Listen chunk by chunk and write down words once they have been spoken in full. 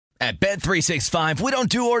At Bet365, we don't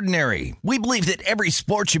do ordinary. We believe that every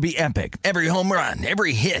sport should be epic. Every home run,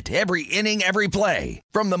 every hit, every inning, every play.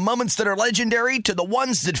 From the moments that are legendary to the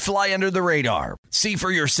ones that fly under the radar. See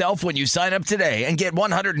for yourself when you sign up today and get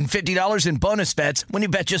 $150 in bonus bets when you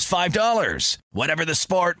bet just $5. Whatever the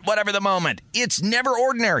sport, whatever the moment, it's never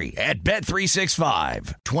ordinary at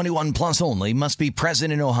Bet365. 21 plus only. Must be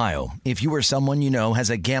present in Ohio. If you or someone you know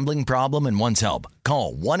has a gambling problem and wants help,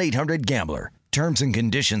 call 1-800-GAMBLER. Terms and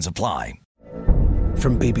conditions apply.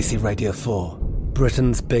 From BBC Radio 4,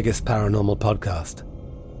 Britain's biggest paranormal podcast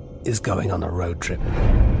is going on a road trip.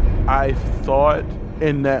 I thought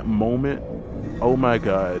in that moment, oh my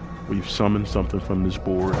God, we've summoned something from this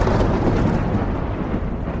board.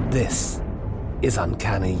 This is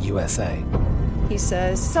Uncanny USA. He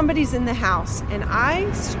says, somebody's in the house, and I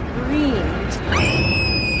screamed.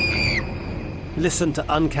 Listen to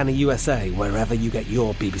Uncanny USA wherever you get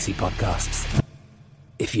your BBC podcasts,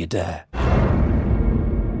 if you dare.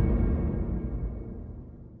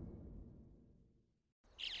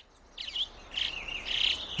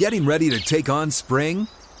 Getting ready to take on spring?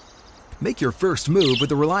 Make your first move with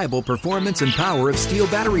the reliable performance and power of Steel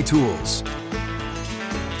battery tools.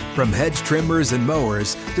 From hedge trimmers and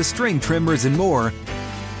mowers to string trimmers and more,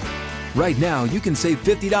 right now you can save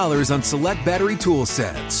 $50 on select battery tool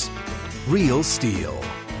sets. Real Steel.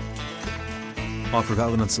 Offer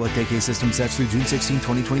valid on select AK system sets through June 16,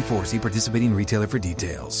 2024. See participating retailer for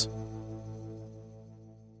details.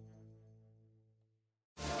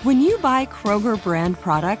 When you buy Kroger brand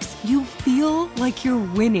products, you feel like you're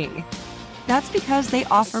winning. That's because they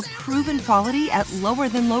offer proven quality at lower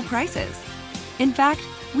than low prices. In fact,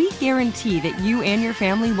 we guarantee that you and your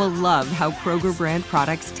family will love how Kroger brand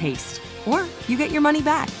products taste, or you get your money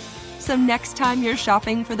back. So next time you're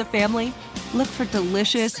shopping for the family, look for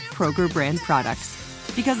delicious Kroger brand products,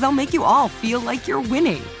 because they'll make you all feel like you're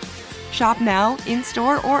winning. Shop now,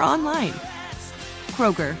 in-store, or online.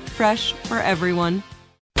 Kroger, fresh for everyone.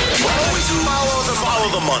 Always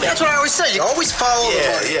follow the money. That's what I always say. You always follow the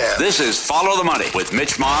money. Yeah. This is Follow the Money with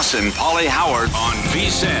Mitch Moss and Paulie Howard on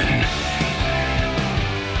VSiN.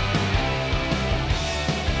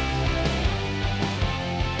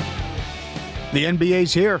 The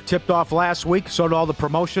NBA's here. Tipped off last week. So did all the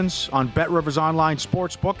promotions on BetRivers Online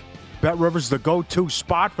Sportsbook. BetRivers, the go-to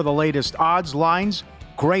spot for the latest odds, lines,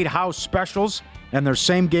 great house specials, and their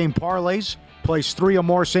same-game parlays. Place 3 or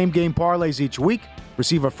more same-game parlays each week.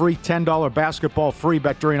 Receive a free $10 basketball free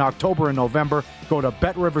bet during October and November. Go to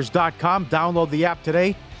BetRivers.com. Download the app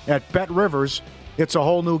today. At BetRivers, it's a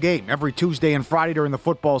whole new game. Every Tuesday and Friday during the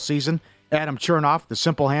football season. Adam Chernoff, the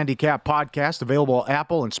Simple Handicap podcast, available at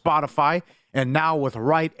Apple and Spotify, and now with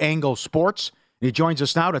Right Angle Sports. He joins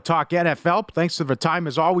us now to talk NFL. Thanks for the time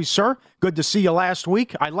as always, sir. Good to see you last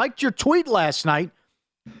week. I liked your tweet last night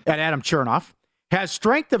at Adam Chernoff. Has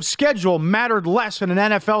strength of schedule mattered less in an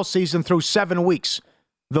NFL season through 7 weeks?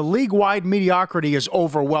 The league-wide mediocrity is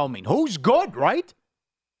overwhelming. Who's good, right?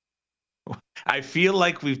 I feel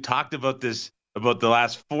like we've talked about this about the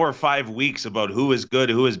last 4 or 5 weeks about who is good,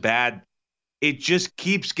 who is bad. It just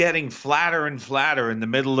keeps getting flatter and flatter in the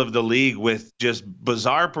middle of the league with just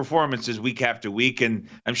bizarre performances week after week. And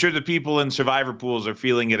I'm sure the people in survivor pools are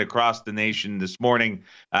feeling it across the nation this morning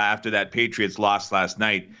after that Patriots loss last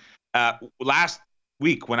night. Last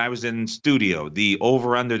week when I was in studio, the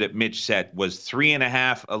over-under that Mitch set was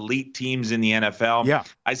 3.5 elite teams in the NFL. Yeah.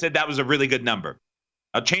 I said that was a really good number.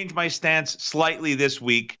 I'll change my stance slightly this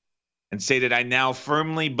week and say that I now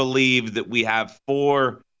firmly believe that we have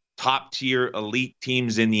 4 top-tier elite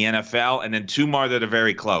teams in the NFL, and then 2 more that are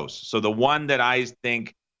very close. So the one that I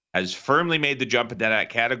think has firmly made the jump into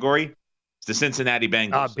that category is the Cincinnati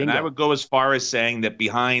Bengals. And I would go as far as saying that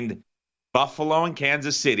behind Buffalo and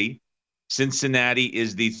Kansas City, Cincinnati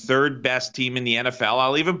is the 3rd best team in the NFL.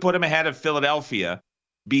 I'll even put them ahead of Philadelphia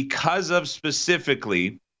because of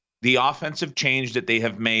specifically the offensive change that they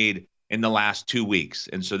have made in the last 2 weeks.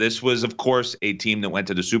 And so this was, of course, a team that went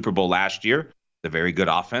to the Super Bowl last year. A very good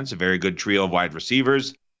offense, a very good trio of wide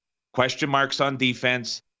receivers, question marks on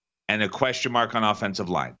defense, and a question mark on offensive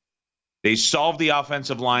line. They solved the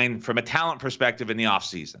offensive line from a talent perspective in the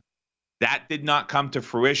offseason. That did not come to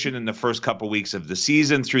fruition in the first couple weeks of the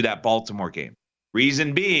season through that Baltimore game.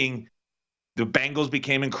 Reason being, the Bengals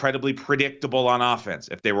became incredibly predictable on offense.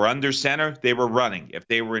 If they were under center, they were running. If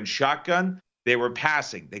they were in shotgun, they were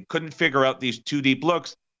passing. They couldn't figure out these 2 deep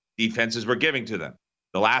looks defenses were giving to them.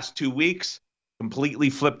 The last 2 weeks, completely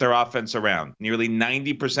flipped their offense around. Nearly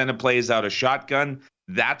 90% of plays out of shotgun.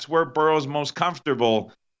 That's where Burrow's most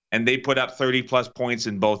comfortable, and they put up 30-plus points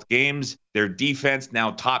in both games. Their defense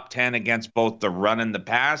now top 10 against both the run and the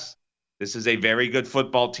pass. This is a very good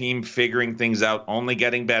football team figuring things out, only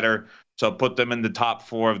getting better. So put them in the top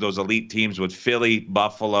 4 of those elite teams with Philly,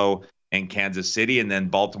 Buffalo, and Kansas City, and then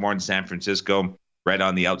Baltimore and San Francisco right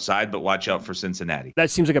on the outside, but watch out for Cincinnati.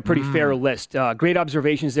 That seems like a pretty fair list. Great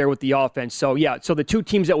observations there with the offense. So, so the 2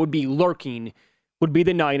 teams that would be lurking would be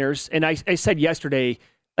the Niners. And I said yesterday,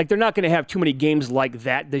 like, they're not going to have too many games like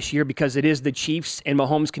that this year because it is the Chiefs, and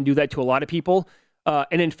Mahomes can do that to a lot of people.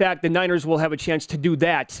 And, in fact, the Niners will have a chance to do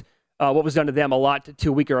that, what was done to them a lot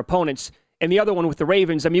to weaker opponents. And the other one with the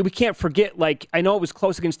Ravens, I mean, we can't forget, like, I know it was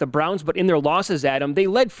close against the Browns, but in their losses, Adam, they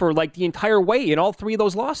led for, like, the entire way in all 3 of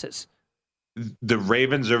those losses. The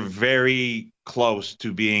Ravens are very close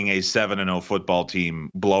to being a 7-0 football team,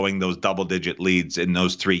 blowing those double-digit leads in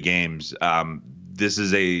those 3 games. This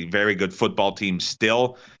is a very good football team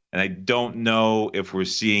still, and I don't know if we're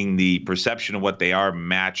seeing the perception of what they are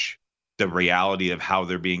match the reality of how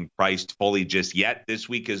they're being priced fully just yet. This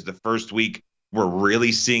week is the first week we're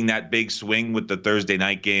really seeing that big swing with the Thursday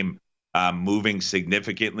night game moving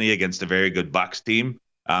significantly against a very good Bucs team.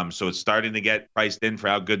 So it's starting to get priced in for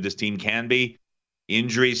how good this team can be.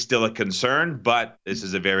 Injury still a concern, but this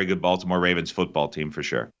is a very good Baltimore Ravens football team for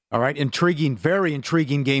sure. All right, very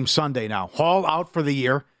intriguing game Sunday now. Hall out for the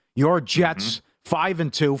year. Your Jets,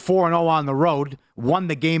 5-2, 4-0 on the road, won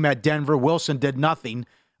the game at Denver. Wilson did nothing.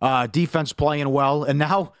 Defense playing well. And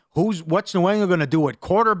now what's New England going to do at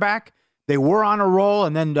quarterback? They were on a roll,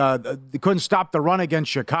 and then they couldn't stop the run against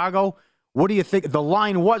Chicago. What do you think? The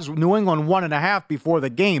line was New England 1.5 before the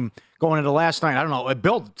game going into last night. I don't know.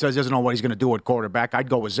 Bill says he doesn't know what he's going to do at quarterback. I'd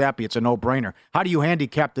go with Zappe. It's a no-brainer. How do you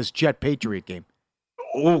handicap this Jet-Patriot game?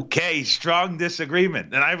 Okay, strong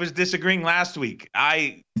disagreement. And I was disagreeing last week.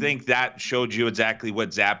 I think that showed you exactly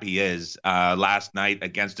what Zappe is last night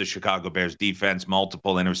against the Chicago Bears defense,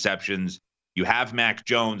 multiple interceptions. You have Mac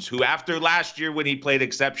Jones, who after last year when he played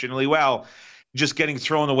exceptionally well, just getting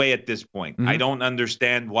thrown away at this point. I don't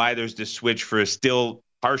understand why there's this switch for a still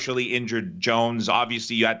partially injured Jones.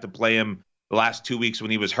 Obviously, you had to play him the last 2 weeks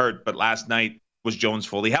when he was hurt, but last night was Jones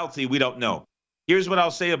fully healthy? We don't know. Here's what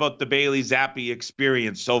I'll say about the Bailey Zappe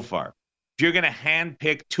experience so far. If you're going to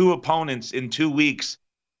handpick 2 opponents in 2 weeks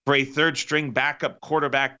for a third-string backup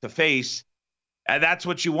quarterback to face, that's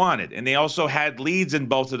what you wanted. And they also had leads in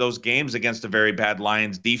both of those games against a very bad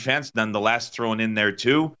Lions defense, nonetheless thrown in there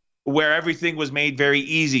too, where everything was made very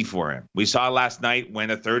easy for him. We saw last night when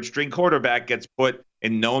a third-string quarterback gets put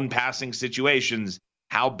in known passing situations,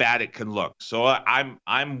 how bad it can look. So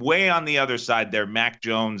I'm way on the other side there. Mac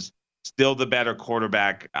Jones, still the better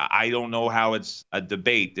quarterback. I don't know how it's a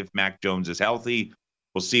debate if Mac Jones is healthy.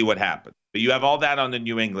 We'll see what happens. But you have all that on the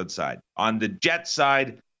New England side. On the Jets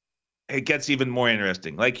side, it gets even more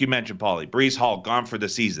interesting. Like you mentioned, Paulie, Breece Hall gone for the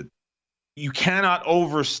season. You cannot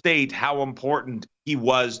overstate how important he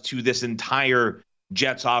was to this entire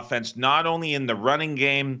Jets offense, not only in the running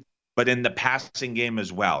game, but in the passing game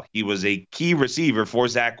as well. He was a key receiver for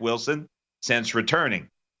Zach Wilson since returning.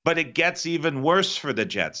 But it gets even worse for the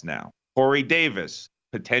Jets now. Corey Davis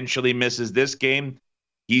potentially misses this game.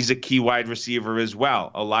 He's a key wide receiver as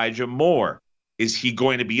well. Elijah Moore. Is he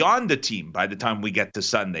going to be on the team by the time we get to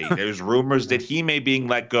Sunday? There's rumors that he may be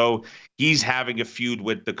let go. He's having a feud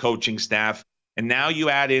with the coaching staff. And now you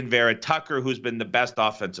add in Vera Tucker, who's been the best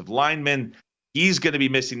offensive lineman. He's going to be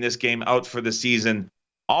missing this game, out for the season.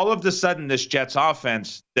 All of a sudden, this Jets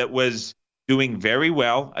offense that was doing very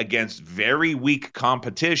well against very weak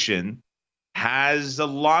competition has a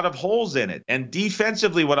lot of holes in it. And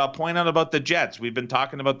defensively, what I'll point out about the Jets, we've been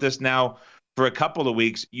talking about this now for a couple of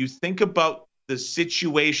weeks. You think about the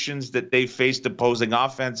situations that they faced opposing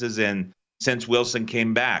offenses in since Wilson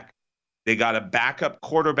came back. They got a backup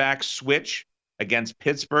quarterback switch against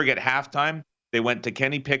Pittsburgh at halftime. They went to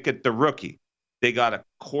Kenny Pickett, the rookie. They got a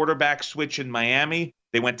quarterback switch in Miami.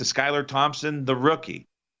 They went to Skylar Thompson, the rookie.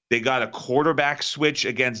 They got a quarterback switch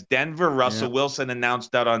against Denver. Russell Wilson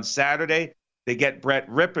announced that on Saturday. They get Brett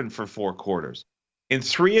Rippon for 4 quarters. In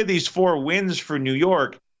 3 of these 4 wins for New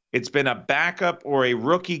York, it's been a backup or a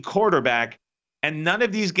rookie quarterback. And none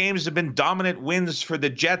of these games have been dominant wins for the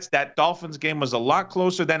Jets. That Dolphins game was a lot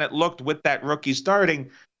closer than it looked with that rookie starting.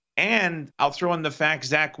 And I'll throw in the fact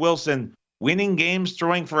Zach Wilson winning games,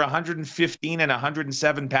 throwing for 115 and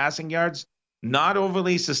 107 passing yards, not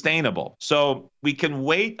overly sustainable. So we can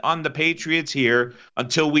wait on the Patriots here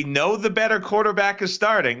until we know the better quarterback is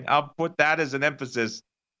starting. I'll put that as an emphasis.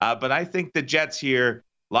 But I think the Jets here,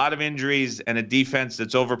 a lot of injuries and a defense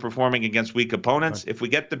that's overperforming against weak opponents. If we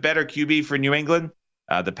get the better QB for New England,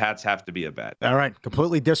 the Pats have to be a bet. All right.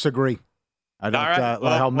 Completely disagree. I don't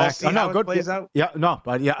how Max. We'll see how it plays out. Yeah, no,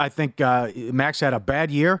 but I think Max had a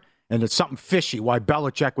bad year, And it's something fishy why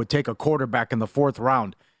Belichick would take a quarterback in the 4th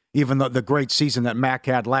round, even though the great season that Mac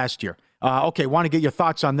had last year. Okay, want to get your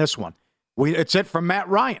thoughts on this one. It's it from Matt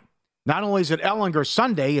Ryan. Not only is it Ehlinger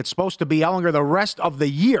Sunday, it's supposed to be Ehlinger the rest of the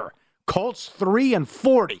year. Colts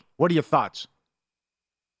 3-40. What are your thoughts?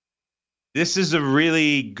 This is a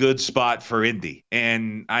really good spot for Indy.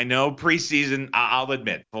 And I know preseason, I'll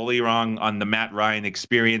admit, fully wrong on the Matt Ryan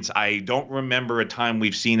experience. I don't remember a time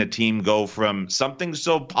we've seen a team go from something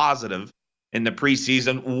so positive in the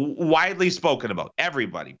preseason, widely spoken about.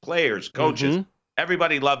 Everybody, players, coaches,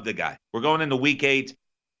 everybody loved the guy. We're going into week 8.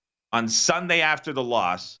 On Sunday after the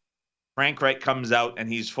loss, Frank Reich comes out and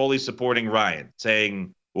he's fully supporting Ryan,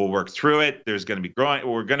 saying, we'll work through it. There's going to be growing.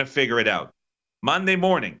 We're going to figure it out. Monday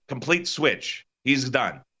morning, complete switch. He's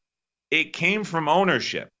done. It came from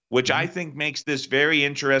ownership, which I think makes this very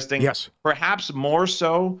interesting. Yes. Perhaps more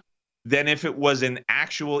so than if it was an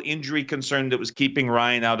actual injury concern that was keeping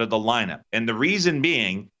Ryan out of the lineup. And the reason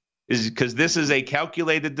being is because this is a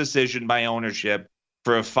calculated decision by ownership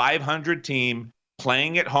for a 500 team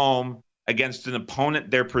playing at home against an opponent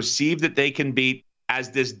they're perceived that they can beat as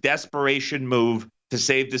this desperation move to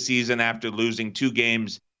save the season after losing 2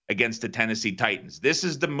 games against the Tennessee Titans. This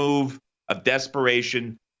is the move of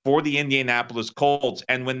desperation for the Indianapolis Colts.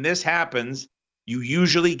 And when this happens, you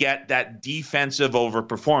usually get that defensive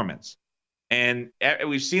overperformance. And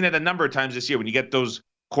we've seen it a number of times this year when you get those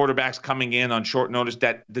quarterbacks coming in on short notice,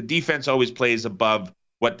 that the defense always plays above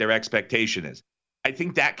what their expectation is. I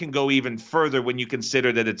think that can go even further when you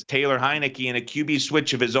consider that it's Taylor Heineke and a QB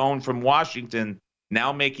switch of his own from Washington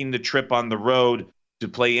now making the trip on the road to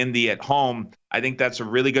play Indy at home. I think that's a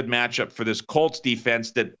really good matchup for this Colts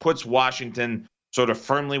defense that puts Washington sort of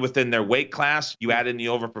firmly within their weight class. You add in the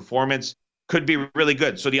overperformance, could be really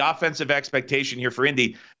good. So the offensive expectation here for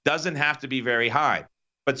Indy doesn't have to be very high.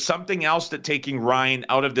 But something else that taking Ryan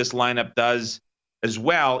out of this lineup does as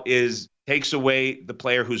well is takes away the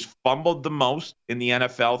player who's fumbled the most in the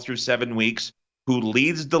NFL through 7 weeks, who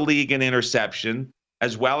leads the league in interception,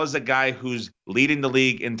 as well as a guy who's leading the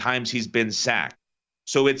league in times he's been sacked.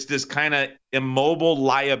 So it's this kind of immobile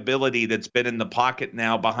liability that's been in the pocket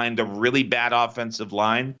now behind a really bad offensive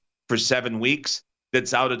line for 7 weeks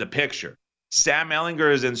that's out of the picture. Sam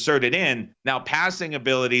Ehlinger is inserted in. Now, passing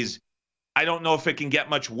abilities, I don't know if it can get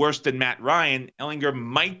much worse than Matt Ryan. Ehlinger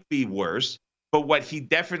might be worse, but what he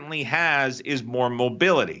definitely has is more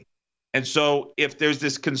mobility. And so if there's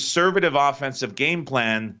this conservative offensive game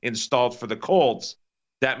plan installed for the Colts,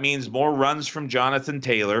 that means more runs from Jonathan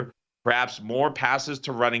Taylor, perhaps more passes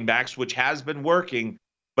to running backs, which has been working.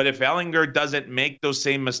 But if Ehlinger doesn't make those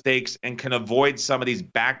same mistakes and can avoid some of these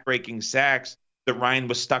back-breaking sacks that Ryan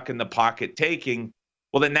was stuck in the pocket taking,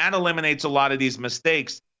 well, then that eliminates a lot of these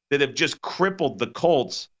mistakes that have just crippled the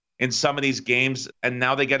Colts in some of these games. And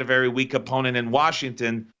now they get a very weak opponent in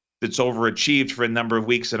Washington that's overachieved for a number of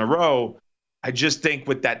weeks in a row. I just think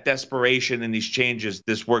with that desperation and these changes,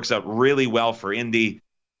 this works out really well for Indy.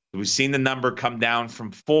 We've seen the number come down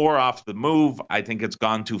from 4 off the move. I think it's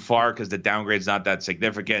gone too far because the downgrade's not that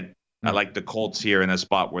significant. I like the Colts here in a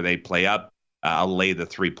spot where they play up. I'll lay the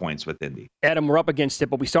 3 points with Indy. Adam, we're up against it,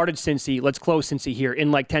 but we started Cincy. Let's close Cincy here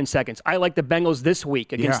in like 10 seconds. I like the Bengals this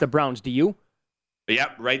week against the Browns. Do you?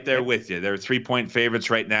 Yep, right there with you. They're 3-point favorites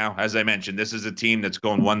right now. As I mentioned, this is a team that's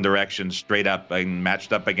going one direction straight up and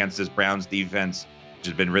matched up against this Browns defense, which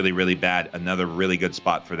has been really, really bad. Another really good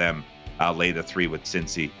spot for them. I'll lay the 3 with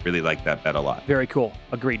Cincy. Really like that bet a lot. Very cool.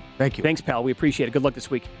 Agreed. Thank you. Thanks, pal. We appreciate it. Good luck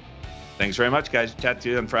this week. Thanks very much, guys. Chat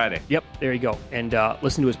to you on Friday. Yep, there you go. And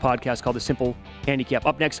listen to his podcast called The Simple Handicap.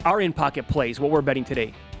 Up next, our in-pocket plays, what we're betting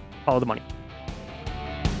today. Follow the money.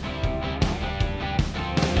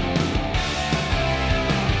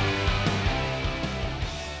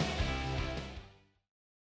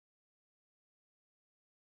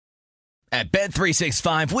 At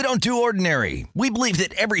Bet365, we don't do ordinary. We believe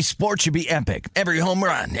that every sport should be epic. Every home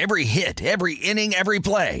run, every hit, every inning, every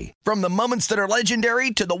play. From the moments that are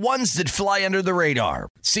legendary to the ones that fly under the radar.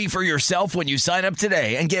 See for yourself when you sign up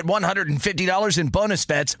today and get $150 in bonus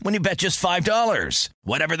bets when you bet just $5.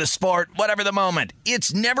 Whatever the sport, whatever the moment,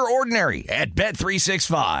 it's never ordinary at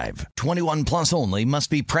Bet365. 21 plus only. Must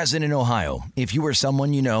be present in Ohio. If you or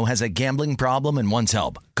someone you know has a gambling problem and wants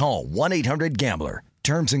help, call 1-800-GAMBLER.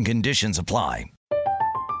 Terms and conditions apply.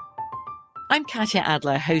 I'm Katya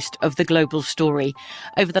Adler, host of The Global Story.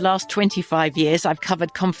 Over the last 25 years, I've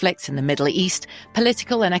covered conflicts in the Middle East,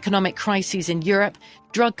 political and economic crises in Europe,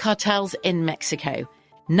 drug cartels in Mexico.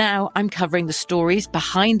 Now I'm covering the stories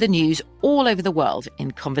behind the news all over the world in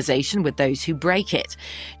conversation with those who break it.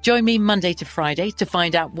 Join me Monday to Friday to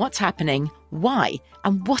find out what's happening, why,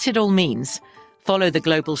 and what it all means. Follow The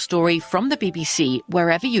Global Story from the BBC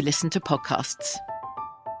wherever you listen to podcasts.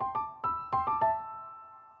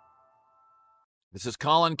 This is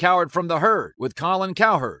Colin Cowherd from The Herd with Colin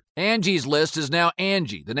Cowherd. Angie's List is now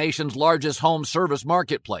Angie, the nation's largest home service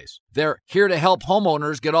marketplace. They're here to help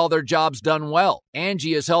homeowners get all their jobs done well.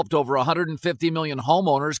 Angie has helped over 150 million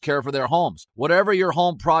homeowners care for their homes. Whatever your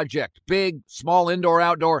home project, big, small, indoor,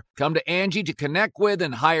 outdoor, come to Angie to connect with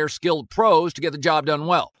and hire skilled pros to get the job done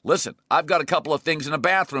well. Listen, I've got a couple of things in a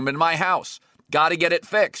bathroom in my house. Got to get it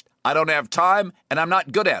fixed. I don't have time, and I'm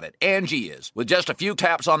not good at it. Angie is. With just a few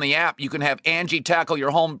taps on the app, you can have Angie tackle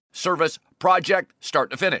your home service project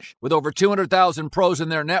start to finish. With over 200,000 pros in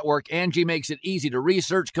their network, Angie makes it easy to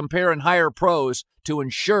research, compare, and hire pros to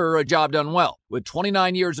ensure a job done well. With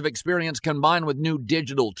 29 years of experience combined with new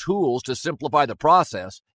digital tools to simplify the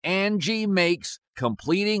process, Angie makes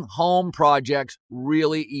completing home projects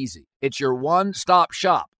really easy. It's your one-stop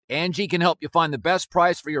shop. Angie can help you find the best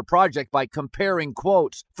price for your project by comparing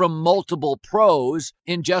quotes from multiple pros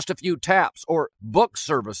in just a few taps, or book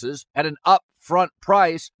services at an upfront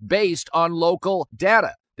price based on local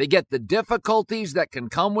data. They get the difficulties that can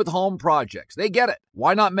come with home projects. They get it.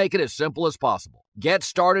 Why not make it as simple as possible? Get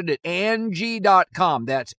started at Angie.com.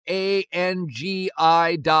 That's ANGI.com,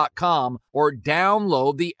 or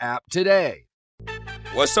download the app today.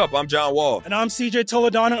 What's up? I'm John Wall. And I'm CJ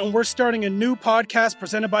Toledano, and we're starting a new podcast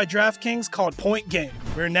presented by DraftKings called Point Game.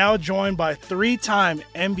 We're now joined by three-time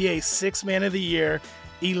NBA Sixth Man of the Year,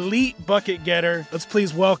 elite bucket getter. Let's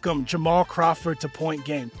please welcome Jamal Crawford to Point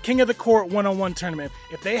Game. King of the Court one-on-one tournament.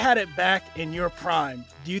 If they had it back in your prime,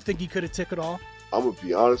 do you think you could have took it all? I'm going to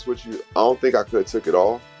be honest with you. I don't think I could have took it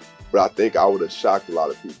all, but I think I would have shocked a lot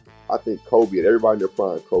of people. I think Kobe and everybody in their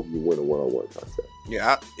prime, Kobe would win a one-on-one contest.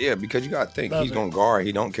 Yeah, because you got to think. He's going to guard.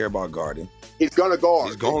 He don't care about guarding. He's going to guard.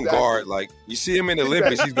 He's going to guard. Like, you see him in the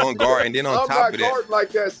Olympics, he's going to guard. And then on top of that. I'm not guarding like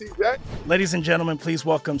that, CJ. Ladies and gentlemen, please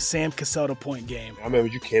welcome Sam Cassell to Point Game. I remember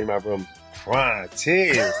you came out from prime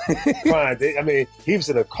tears. I mean, he was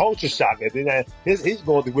in a culture shock. And then he's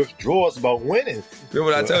going through withdrawals about winning.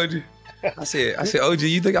 Remember what I told you? I said, OG,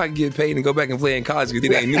 you think I can get paid and go back and play in college because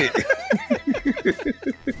it ain't it?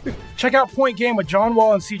 Check out Point Game with John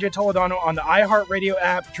Wall and CJ Toledano on the iHeartRadio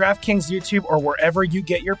app, DraftKings YouTube, or wherever you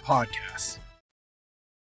get your podcasts.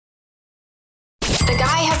 The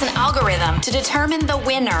guy has an algorithm to determine the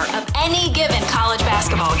winner of any given college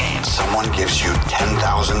basketball game. Someone gives you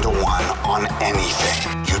 10,000 to 1 on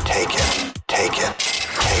anything. You take it, take it,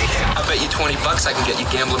 take it. I bet you $20 I can get you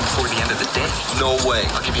gambling before the end of the day. No way.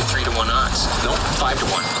 I'll give you 3 to 1 odds. Nope. 5 to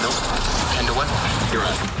 1. Nope. 10 to 1. You're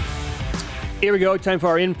right. Here we go. Time for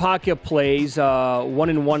our in-pocket plays.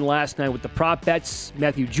 1-1 last night with the prop bets.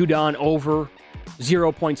 Matthew Judon over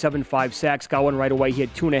 0.75 sacks. Got one right away. He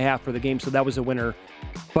had 2.5 for the game, so that was a winner.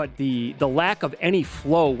 But the lack of any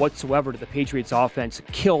flow whatsoever to the Patriots offense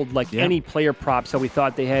killed any player props that we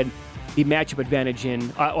thought they had the matchup advantage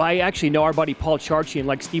in. I actually know our buddy Paul Charchian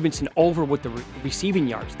liked Stevenson over with the receiving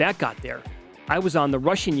yards. That got there. I was on the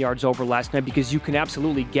rushing yards over last night because you can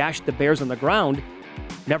absolutely gash the Bears on the ground.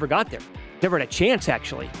 Never got there. Never had a chance,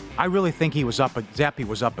 actually. I really think Zappe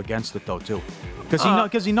was up against it, though, too.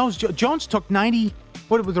 Because he knows Jones took 90,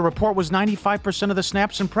 the report was 95% of the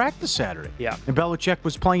snaps in practice Saturday. Yeah. And Belichick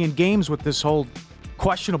was playing in games with this whole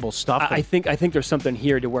questionable stuff. I think there's something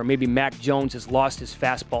here to where maybe Mac Jones has lost his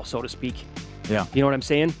fastball, so to speak. Yeah. You know what I'm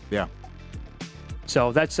saying? Yeah.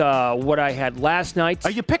 So that's what I had last night.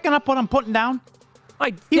 Are you picking up what I'm putting down?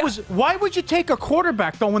 Why would you take a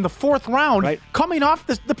quarterback, though, in the fourth round? Right. Coming off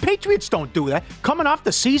the Patriots don't do that. Coming off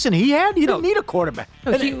the season he didn't need a quarterback.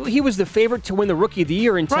 No, he was the favorite to win the Rookie of the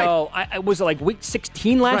Year until, was it like week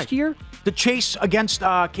 16 last year? The chase against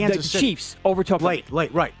Kansas City. The Chiefs overtook late,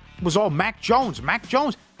 right. It was all Mac Jones.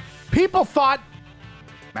 People thought,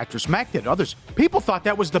 Mattress Mac did, others, people thought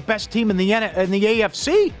that was the best team in the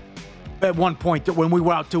AFC. At one point when we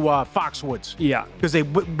went out to Foxwoods. Yeah. Because they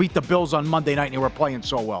beat the Bills on Monday night and they were playing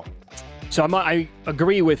so well. So I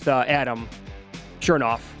agree with Adam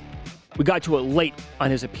Chernoff. We got to it late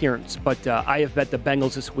on his appearance, but I have bet the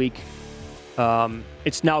Bengals this week.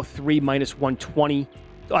 It's now 3 minus 120.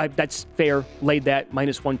 That's fair. Laid that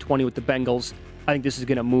minus 120 with the Bengals. I think this is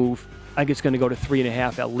going to move. I think it's going to go to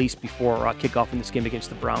 3.5 at least before kickoff in this game against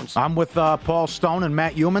the Browns. I'm with Paul Stone and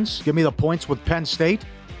Matt Humans. Give me the points with Penn State.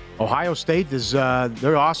 Ohio State is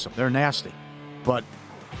they're awesome. They're nasty. But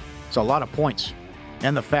it's a lot of points.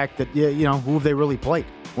 And the fact that, who have they really played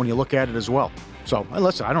when you look at it as well. So,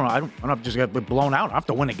 listen, I don't have to just get blown out. I have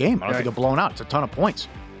to win a game. I don't have to get blown out. It's a ton of points.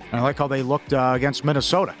 And I like how they looked against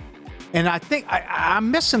Minnesota. And I think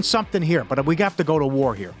I'm missing something here, but we have to go to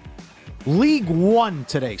war here. League One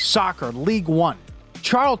today, soccer, League One.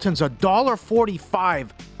 Charlton's $1.45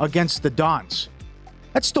 against the Dons.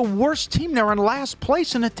 That's the worst team. They're in last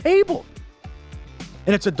place in the table.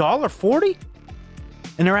 And it's $1.40?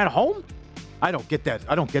 And they're at home? I don't get that.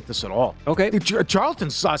 I don't get this at all. Okay.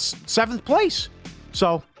 Charlton's 7th place.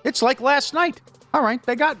 So it's like last night. All right,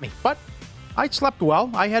 they got me. But I slept well.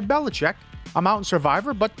 I had Belichick. I'm out in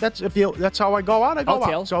Survivor, but that's how I go out. I go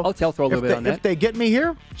out. So I'll throw a little bit on that. If they get me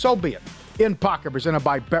here, so be it. In Pocket, presented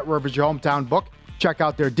by Bet Rivers, your hometown book. Check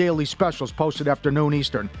out their daily specials posted afternoon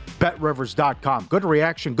Eastern. BetRivers.com. Good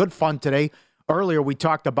reaction, good fun today. Earlier, we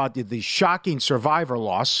talked about the shocking Survivor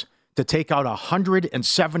loss to take out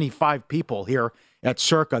 175 people here at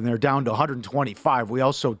Circa, and they're down to 125. We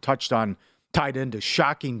also tied into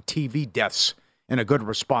shocking TV deaths and a good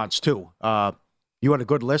response, too. You had a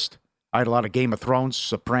good list. I had a lot of Game of Thrones,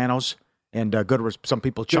 Sopranos, and some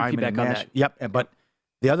people chiming in. On that. Yep, but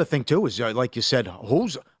the other thing, too, is, like you said,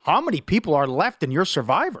 how many people are left in your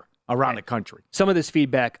Survivor around the country? Some of this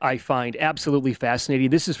feedback I find absolutely fascinating.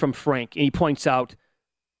 This is from Frank, and he points out,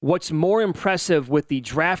 what's more impressive with the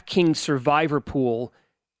DraftKings Survivor pool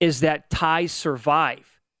is that ties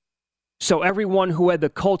survive. So everyone who had the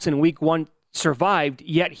Colts in Week 1 survived,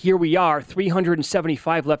 yet here we are,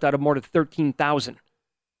 375 left out of more than 13,000.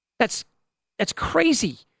 That's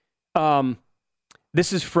crazy.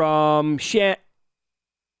 This is from Shaman.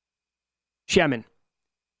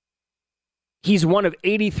 He's one of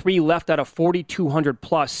 83 left out of 4,200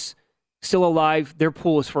 plus. Still alive. Their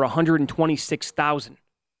pool is for 126,000.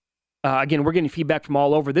 Again, we're getting feedback from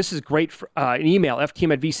all over. This is great. For, an email,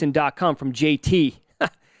 ftm@vsin.com from JT.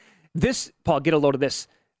 This, Paul, get a load of this.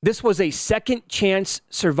 This was a second chance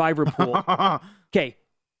Survivor pool. Okay,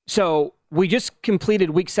 so we just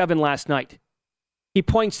completed Week 7 last night. He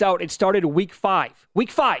points out it started Week 5. Week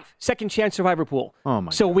 5, second chance Survivor pool. Oh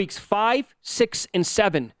my so God. Weeks 5, 6, and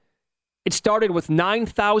 7, it started with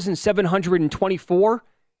 9,724.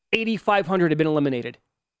 8,500 have been eliminated.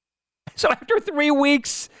 So after 3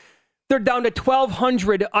 weeks, they're down to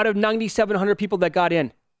 1,200 out of 9,700 people that got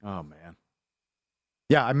in. Oh, man.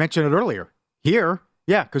 Yeah, I mentioned it earlier. Here,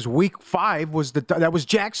 yeah, because Week 5 that was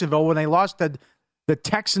Jacksonville when they lost the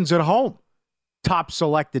Texans at home. Top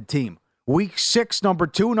selected team. Week 6, number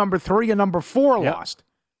 2, number 3, and number 4 lost.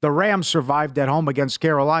 The Rams survived at home against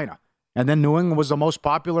Carolina. And then New England was the most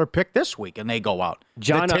popular pick this week, and they go out.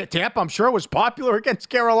 Tampa, I'm sure, was popular against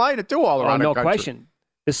Carolina, too, all around the country. No question.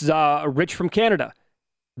 This is Rich from Canada.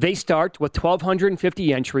 They start with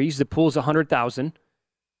 1,250 entries. The pool's $100,000.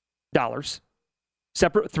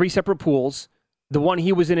 Three separate pools. The one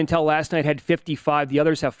he was in until last night had 55. The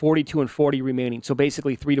others have 42 and 40 remaining. So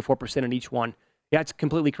basically 3 to 4% in each one. Yeah, it's a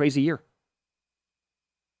completely crazy year.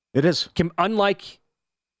 It is. Unlike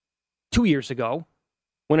 2 years ago,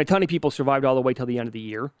 when a ton of people survived all the way till the end of the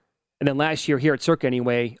year. And then last year, here at Circa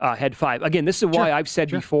anyway, had 5. Again, this is why I've said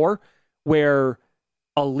before, where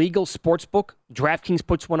a legal sports book, DraftKings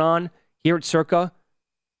puts one on, here at Circa,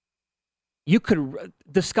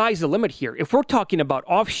 the sky's the limit here. If we're talking about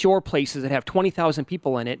offshore places that have 20,000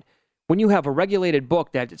 people in it, when you have a regulated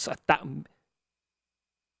book that it's $1,000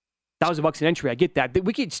 an entry, I get that.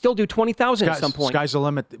 We could still do 20,000 at some point. Sky's the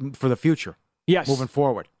limit for the future. Yes. Moving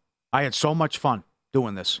forward. I had so much fun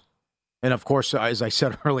doing this. And, of course, as I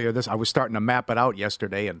said earlier, I was starting to map it out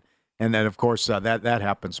yesterday, and then, of course, that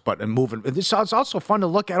happens. But moving, it's also fun to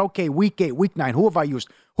look at, okay, Week 8, Week 9, who have I used?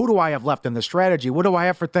 Who do I have left in the strategy? What do I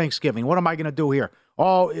have for Thanksgiving? What am I going to do here?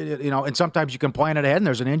 Oh, and sometimes you can plan it ahead, and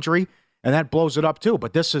there's an injury, and that blows it up, too.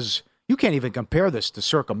 But you can't even compare this to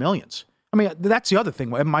Circa Millions. I mean, that's the other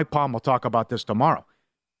thing, and Mike Palm will talk about this tomorrow.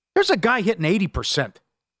 There's a guy hitting 80%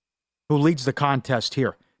 who leads the contest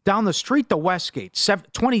here. Down the street, the Westgate,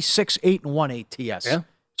 26-8-1 ATS. Yeah.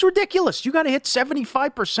 It's ridiculous. You got to hit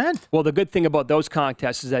 75%. Well, the good thing about those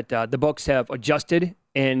contests is that the books have adjusted,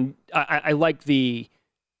 and I like the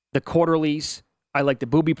quarterlies. I like the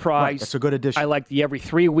booby prize. Right, that's a good addition. I like the every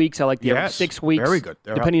 3 weeks. I like the every 6 weeks. Very good.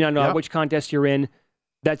 Depending on which contest you're in.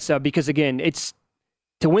 That's because, again, it's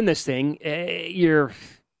to win this thing, you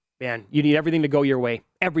need everything to go your way.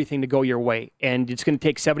 Everything to go your way. And it's going to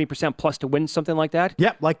take 70% plus to win something like that?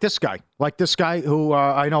 Yeah, like this guy. Like this guy who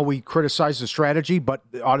I know we criticize the strategy, but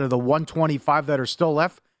out of the 125 that are still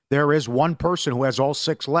left, there is one person who has all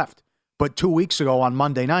 6 left. But 2 weeks ago on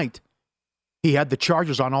Monday night, he had the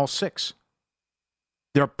Chargers on all 6.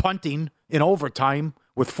 They're punting in overtime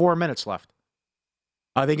with 4 minutes left.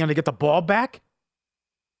 Are they going to get the ball back?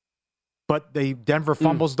 But Denver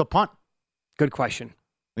fumbles the punt. Good question.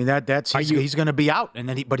 I mean, he's going to be out,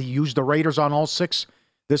 but he used the Raiders on all 6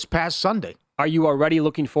 this past Sunday. Are you already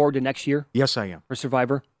looking forward to next year? Yes, I am. For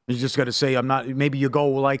Survivor? You just got to say, I'm not. Maybe you go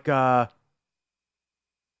like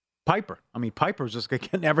Piper. I mean, Piper's just going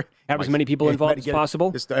to have as many people involved as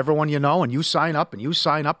possible. Just everyone you know, and you sign up, and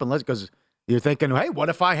because you're thinking, hey, what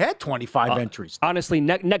if I had 25 entries? Honestly,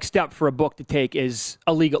 next step for a book to take is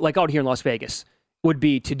illegal, like out here in Las Vegas, would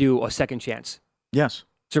be to do a second chance. Yes.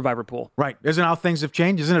 Survivor pool. Right. Isn't how things have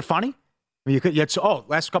changed? Isn't it funny? I mean,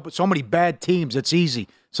 last couple, so many bad teams, it's easy.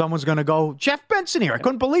 Someone's going to go, Jeff Benson here. I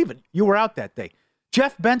couldn't believe it. You were out that day.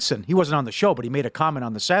 Jeff Benson, he wasn't on the show, but he made a comment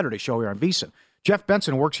on the Saturday show here on VSiN. Jeff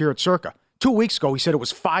Benson works here at Circa. 2 weeks ago, he said it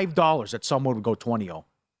was $5 that someone would go 20-0.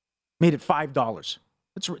 Made it $5.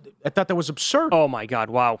 I thought that was absurd. Oh, my God.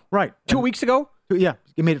 Wow. Right. 2 weeks ago? Yeah.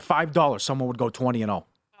 He made it $5. Someone would go 20-0.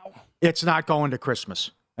 It's not going to Christmas.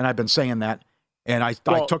 And I've been saying that. And I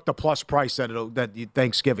took the plus price that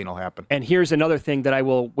Thanksgiving will happen. And here's another thing that I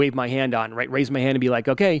will wave my hand on, right? Raise my hand and be like,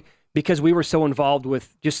 okay, because we were so involved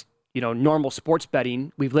with just, normal sports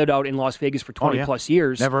betting. We've lived out in Las Vegas for 20 plus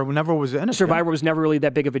years. Never was in it. Survivor was never really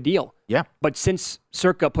that big of a deal. Yeah. But since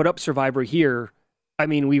Circa put up Survivor here, I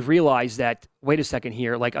mean, we've realized that, wait a second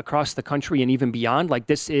here, like across the country and even beyond, like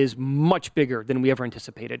this is much bigger than we ever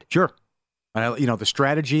anticipated. Sure. The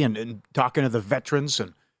strategy and talking to the veterans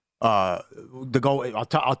and I'll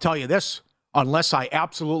tell you this, unless I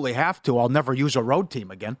absolutely have to, I'll never use a road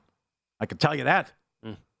team again. I can tell you that.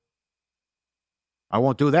 I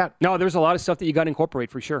won't do that. No, there's a lot of stuff that you got to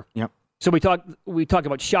incorporate for sure. Yep. So we talked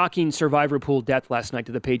about shocking Survivor pool death last night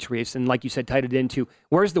to the Patriots, and like you said, tied it into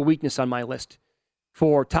where's the weakness on my list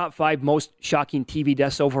for top 5 most shocking TV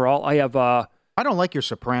deaths overall. I have. I don't like your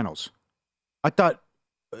Sopranos. I thought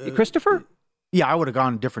Christopher. Yeah, I would have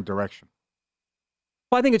gone a different direction.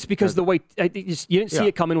 Well, I think it's because the way you didn't see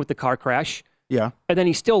it coming with the car crash. Yeah. And then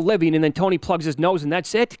he's still living, and then Tony plugs his nose, and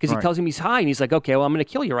that's it, because he tells him he's high, and he's like, okay, well, I'm going to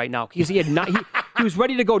kill you right now. Because he he was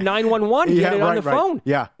ready to go 911. He had it on the phone.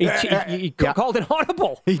 Yeah. He called it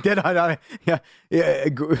audible. He did.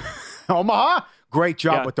 Omaha, great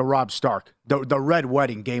job with the Robb Stark. The Red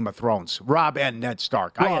Wedding, Game of Thrones. Robb and Ned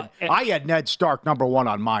Stark. Well, I had Ned Stark number 1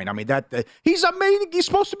 on mine. I mean, he's amazing. He's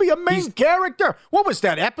supposed to be a main character. What was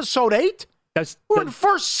that, episode 8? We're in the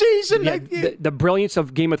first season. Yeah, the brilliance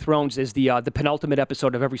of Game of Thrones is the penultimate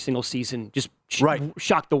episode of every single season. Just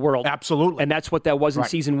shocked the world. Absolutely. And that's what that was in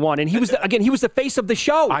season 1. And he was the face of the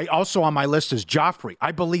show. I also on my list is Joffrey.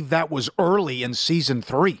 I believe that was early in season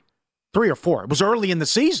 3 or 4. It was early in the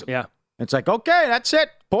season. Yeah. It's like, okay, that's it.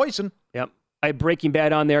 Poison. Yep. I had Breaking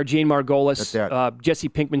Bad on there. Jane Margolis, Jesse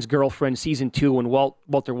Pinkman's girlfriend, season 2, when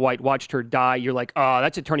Walter White watched her die. You're like,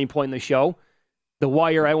 that's a turning point in the show. The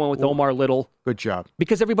Wire, I went with Omar Little. Good job.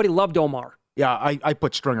 Because everybody loved Omar. Yeah, I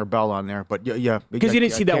put Stringer Bell on there, but yeah. Because you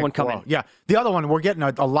didn't see that one coming. Yeah. The other one, we're getting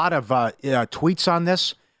a lot of tweets on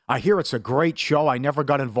this. I hear it's a great show. I never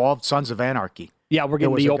got involved. Sons of Anarchy. Yeah, we're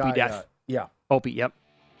getting the Opie death. Opie, yep.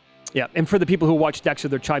 Yeah, and for the people who watch Dexter,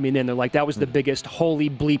 they're chiming in. They're like, that was the biggest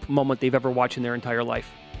holy bleep moment they've ever watched in their entire life.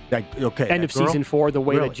 End of season 4, the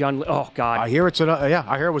way that John... Oh, God. I hear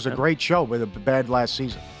I hear it was a great show with a bad last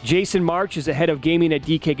season. Jason March is the head of gaming at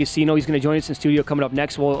DK Casino. He's going to join us in studio coming up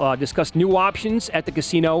next. We'll discuss new options at the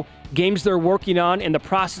casino, games they're working on, and the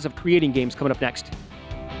process of creating games coming up next.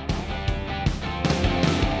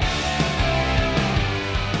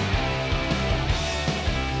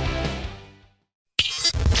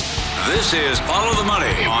 This is Follow the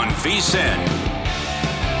Money on VSiN.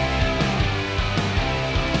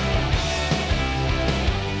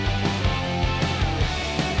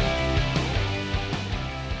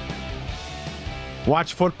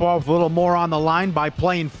 Watch football with a little more on the line by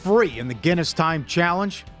playing free in the Guinness Time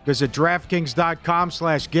Challenge. Visit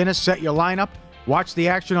DraftKings.com/Guinness. Set your lineup. Watch the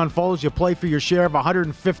action unfold as you play for your share of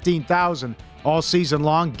 $115,000 all season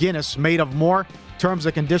long. Guinness, made of more. Terms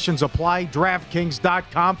and conditions apply.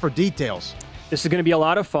 DraftKings.com for details. This is going to be a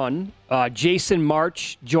lot of fun. Jason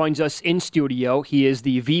March joins us in studio. He is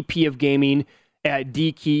the VP of Gaming at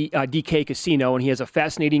DK Casino, and he has a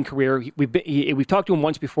fascinating career. We've talked to him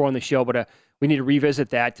once before on the show, but we need to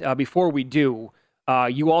revisit that. Before we do,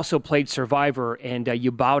 you also played Survivor, and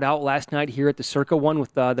you bowed out last night here at the Circa one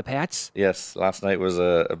with the Pats? Yes, last night was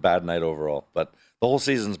a bad night overall, but the whole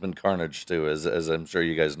season's been carnage too, as I'm sure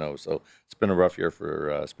you guys know. So it's been a rough year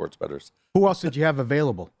for sports bettors. Who else did you have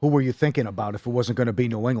available? Who were you thinking about if it wasn't going to be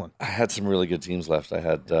New England? I had some really good teams left. I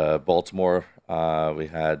had Baltimore. We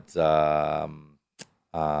had the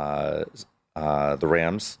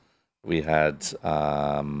Rams. We had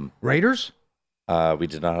Raiders. We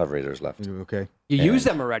did not have Raiders left. Okay. You used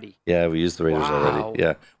them already. Yeah, we used the Raiders already.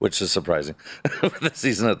 Yeah, which is surprising with the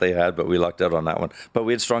season that they had, but we lucked out on that one. But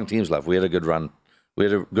we had strong teams left. We had a good run. We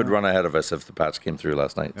had a good run ahead of us if the Pats came through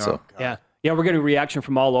last night. So yeah, Yeah, we're getting a reaction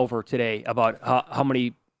from all over today about how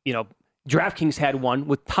many, DraftKings had one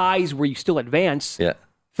with ties where you still advance. Yeah.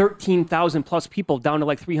 13,000 plus people down to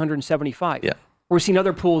like 375. Yeah. We're seeing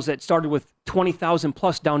other pools that started with 20,000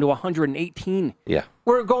 plus down to 118. Yeah.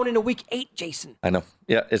 We're going into week 8, Jason. I know.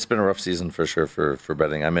 Yeah, it's been a rough season for sure for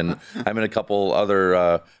betting. I'm in a couple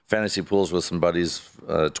other fantasy pools with some buddies,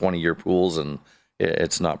 20-year pools, and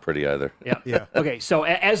it's not pretty either. Yeah. Okay, so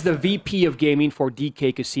as the VP of gaming for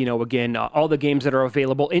DK Casino, again, all the games that are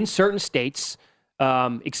available in certain states,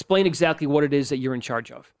 explain exactly what it is that you're in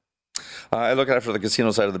charge of. I look at it for the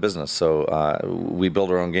casino side of the business. So we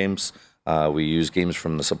build our own games. We use games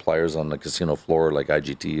from the suppliers on the casino floor like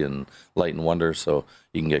IGT and Light and Wonder. So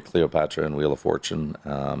you can get Cleopatra and Wheel of Fortune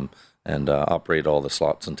and operate all the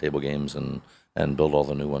slots and table games and build all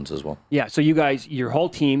the new ones as well. Yeah, so you guys, your whole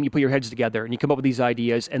team, you put your heads together and you come up with these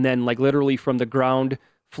ideas, and then like literally from the ground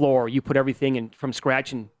floor, you put everything in from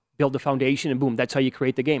scratch and build the foundation, and boom, that's how you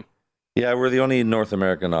create the game. Yeah, we're the only North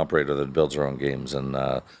American operator that builds our own games, and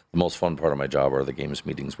the most fun part of my job are the games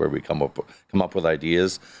meetings where we come up with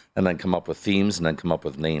ideas, and then come up with themes, and then come up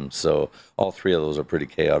with names. So all three of those are pretty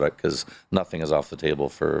chaotic because nothing is off the table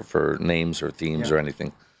for names or themes or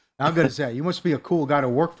anything. How good is that? You must be a cool guy to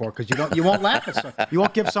work for because you won't laugh at someone. You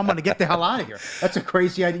won't give someone to get the hell out of here. That's a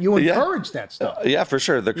crazy idea. You encourage that stuff. Yeah, for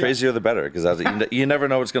sure. The crazier the better because you never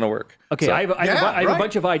know what's going to work. Okay, so. I have a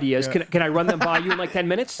bunch of ideas. Yeah. Can I run them by you in like 10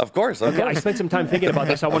 minutes? Of course. Okay, I spent some time thinking about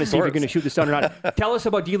this. I want to see if you're going to shoot this down or not. Tell us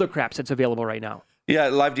about Dealer Craps that's available right now. Yeah,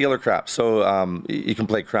 live dealer craps. So you can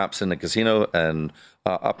play craps in the casino, and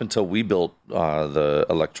up until we built the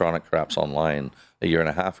electronic craps online a year and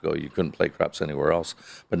a half ago, you couldn't play craps anywhere else.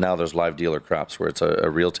 But now there's live dealer craps where it's a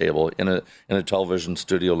real table in a television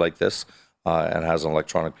studio like this, and has an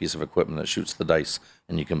electronic piece of equipment that shoots the dice,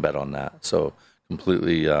 and you can bet on that. So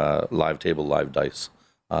completely live table, live dice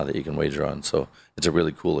that you can wager on. So it's a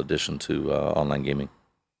really cool addition to online gaming.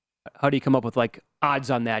 How do you come up with like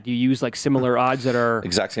odds on that? Do you use like similar odds that are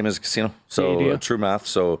exact same as a casino? So true math.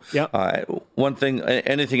 So one thing,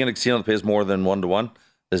 anything in a casino that pays more than 1-to-1,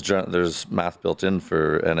 there's math built in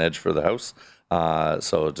for an edge for the house.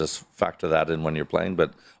 So just factor that in when you're playing.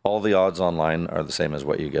 But all the odds online are the same as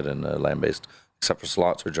what you get in land-based, except for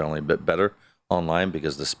slots are generally a bit better online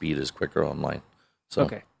because the speed is quicker online. So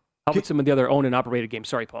okay. How about some of the other owned and operated games?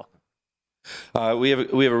 Sorry, Paul. We have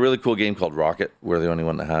a really cool game called Rocket. We're the only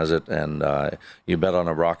one that has it, and you bet on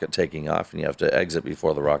a rocket taking off, and you have to exit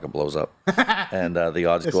before the rocket blows up, and the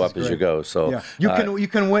odds go up as you go. So you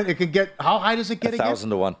can win. It can get, how high does it get? 1,000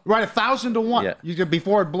 to 1. Right, 1,000 to 1. Yeah.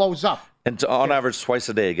 Before it blows up. And on average, twice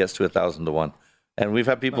a day, it gets to 1,000 to 1. And we've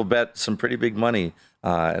had people bet some pretty big money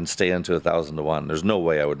and stay into 1,000 to 1. There's no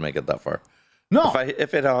way I would make it that far. No.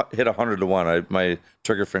 If it hit 100 to 1, my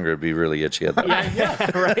trigger finger would be really itchy at that point.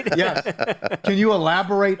 Yeah, right? Yeah. Can you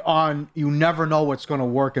elaborate on you never know what's going to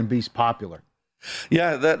work and be popular?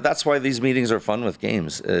 Yeah, that's why these meetings are fun with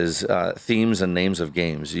games, is themes and names of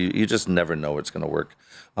games. You just never know what's going to work.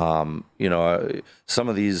 Some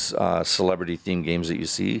of these celebrity-themed games that you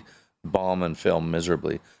see bomb and fail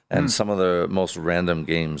miserably. And some of the most random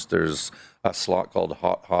games, there's a slot called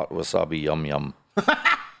Hot Hot Wasabi Yum Yum.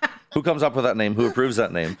 Who comes up with that name? Who approves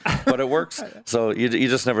that name? But it works. So you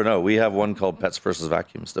just never know. We have one called Pets versus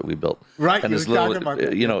Vacuums that we built. Right. And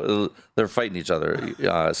they're fighting each other.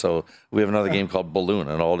 So we have another game called Balloon,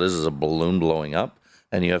 and all it is a balloon blowing up,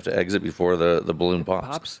 and you have to exit before the balloon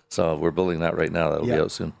pops. So we're building that right now. That'll be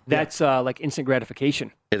out soon. That's like instant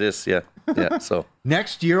gratification. It is, yeah. So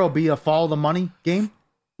next year will be a Follow the Money game?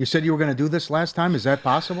 You said you were going to do this last time. Is that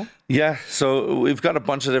possible? Yeah. So we've got a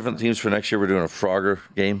bunch of different themes for next year. We're doing a Frogger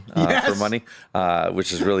game for money,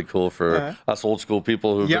 which is really cool for us old school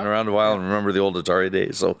people who've been around a while and remember the old Atari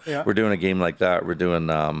days. So we're doing a game like that. We're doing,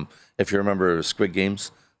 if you remember Squid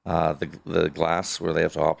Games, the glass where they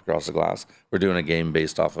have to hop across the glass. We're doing a game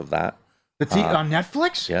based off of that. On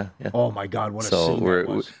Netflix? Yeah. Oh my God, what a scene that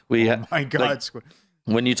was. Oh my God.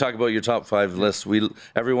 When you talk about your top 5 lists,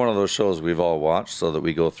 every one of those shows we've all watched, so that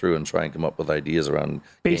we go through and try and come up with ideas around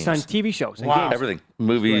based games. on TV shows and games. Everything,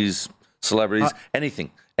 movies, celebrities, anything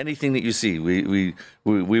that you see.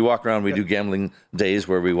 We walk around. We do gambling days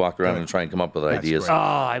where we walk around and try and come up with ideas. Great. Oh,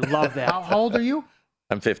 I love that. How old are you?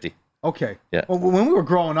 I'm 50. Okay. Yeah. Well, when we were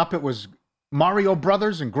growing up, it was Mario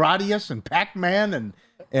Brothers and Gradius and Pac-Man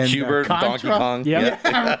and Hubert, Donkey Kong. Yeah,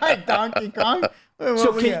 right, Donkey Kong.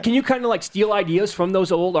 So can you kind of like steal ideas from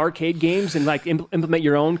those old arcade games and like implement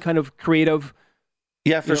your own kind of creative?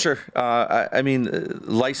 Yeah, for sure. I mean,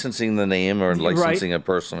 licensing the name or licensing a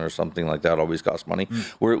person or something like that always costs money.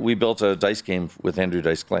 We built a dice game with Andrew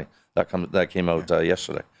Dice Clay that came out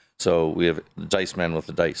yesterday. So we have Dice Man with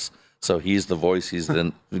the dice. So he's the voice. He's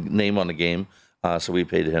the name on the game. So we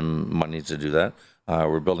paid him money to do that.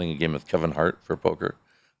 We're building a game with Kevin Hart for poker.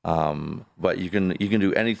 But you can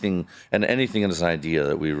do anything, and anything is an idea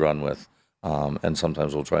that we run with. And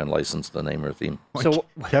sometimes we'll try and license the name or theme. So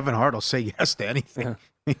Kevin Hart will say yes to anything.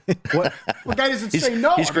 What guy doesn't say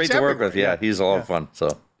no? He's great to work with. Yeah, he's a lot of fun.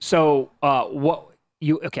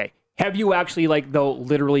 Have you actually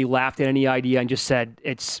literally laughed at any idea and just said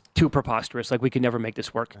it's too preposterous? Like we could never make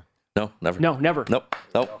this work. No, never. No, never. Nope.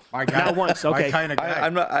 My guy. Not once. Okay. My kind of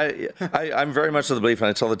guy. I'm very much of the belief, and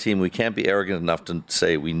I tell the team, we can't be arrogant enough to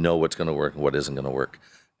say we know what's going to work and what isn't going to work.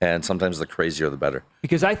 And sometimes the crazier, the better.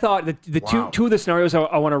 Because I thought the two of the scenarios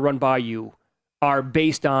I want to run by you are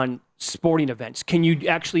based on sporting events. Can you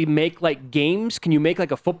actually make games? Can you make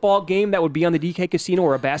a football game that would be on the DK Casino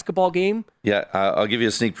or a basketball game? Yeah, I'll give you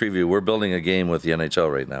a sneak preview. We're building a game with the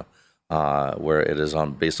NHL right now, where it is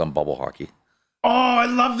based on bubble hockey. Oh, I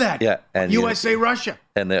love that. Yeah, and USA Russia.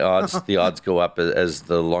 And the odds go up as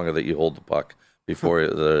the longer that you hold the puck before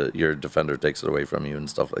your defender takes it away from you and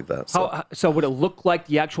stuff like that. So would it look like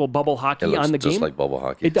the actual bubble hockey on the game? Just like bubble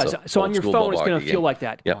hockey. It does. So on your phone, it's going to feel like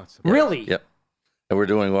that. Yeah. Really? Yep. And we're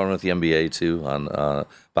doing one with the NBA too on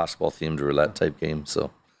basketball themed roulette type game. So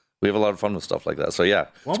we have a lot of fun with stuff like that. So yeah,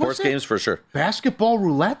 sports games for sure. Basketball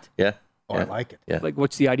roulette? Yeah. Oh, I like it. Yeah.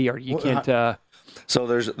 What's the idea? You can't. So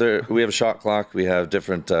we have a shot clock. We have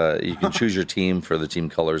different. You can choose your team for the team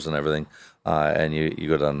colors and everything, and you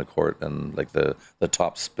go down the court and the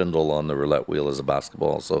top spindle on the roulette wheel is a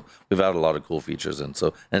basketball. So we've added a lot of cool features in.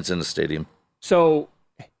 And it's in the stadium. So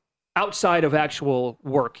outside of actual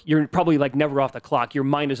work, you're probably like never off the clock. Your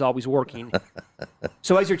mind is always working.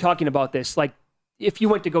 So as you're talking about this, like if you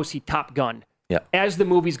went to go see Top Gun, yeah, as the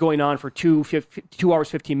movie's going on for 2 hours,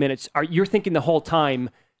 15 minutes, you're thinking the whole time,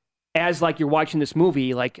 as like you're watching this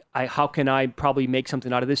movie, like how can I probably make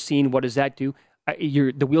something out of this scene? What does that do?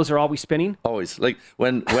 The wheels are always spinning? Always. Like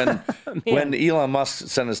when Elon Musk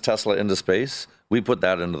sent his Tesla into space, we put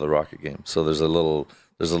that into the rocket game. So there's a little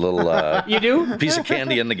you do? piece of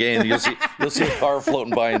candy in the game. You'll see a car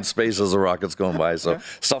floating by in space as the rocket's going by. So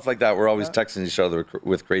stuff like that. We're always texting each other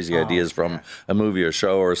with crazy ideas from a movie or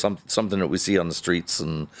show or something that we see on the streets,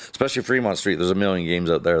 and especially Fremont Street. There's a million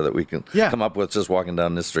games out there that we can come up with just walking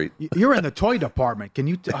down this street. You're in the toy department.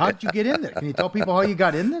 How did you get in there? Can you tell people how you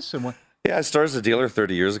got in this and what? Yeah, I started as a dealer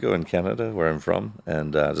 30 years ago in Canada, where I'm from,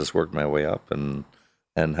 and just worked my way up and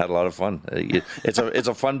had a lot of fun. It's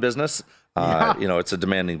a fun business. It's a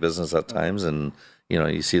demanding business at times, and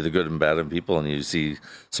you see the good and bad in people, and you see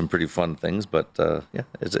some pretty fun things. But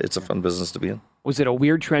it's a fun business to be in. Was it a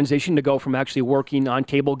weird transition to go from actually working on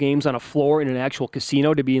table games on a floor in an actual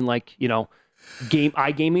casino to being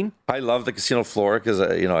iGaming? I love the casino floor because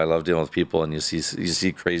I love dealing with people, and you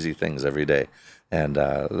see crazy things every day. And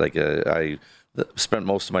I spent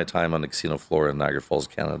most of my time on the casino floor in Niagara Falls,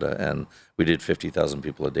 Canada, and we did 50,000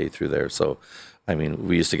 people a day through there. So, I mean,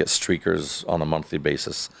 we used to get streakers on a monthly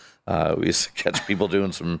basis. We used to catch people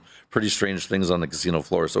doing some pretty strange things on the casino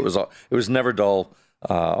floor. So it was never dull,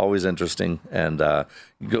 always interesting. And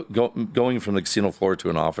going from the casino floor to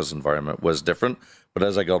an office environment was different. But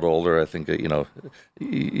as I got older, I think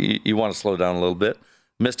you want to slow down a little bit.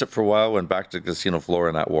 Missed it for a while, went back to the casino floor,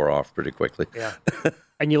 and that wore off pretty quickly. Yeah.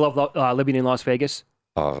 And you love living in Las Vegas?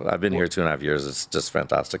 Oh, I've been here 2.5 years. It's just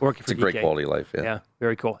fantastic. It's a great quality life. Yeah,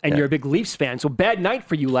 very cool. And you're a big Leafs fan. So bad night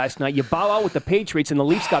for you last night. You bow out with the Patriots, and the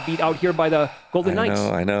Leafs got beat out here by the Golden Knights.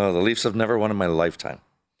 I know. The Leafs have never won in my lifetime.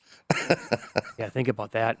 Yeah, think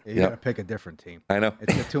about that. You got to pick a different team. I know.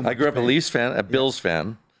 I grew up a Leafs fan, a Bills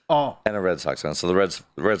fan, and a Red Sox fan. So the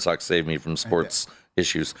Red Sox saved me from sports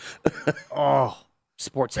issues.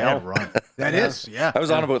 Sports hell. Run. That is, yeah. I was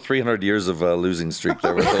on about 300 years of losing streak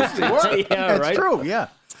there with those teams. That's true, yeah.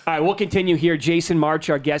 All right, we'll continue here. Jason March,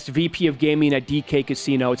 our guest, VP of Gaming at DK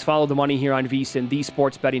Casino. It's Follow the Money here on VSiN, the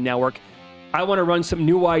Sports Betting Network. I want to run some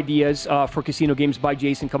new ideas for casino games by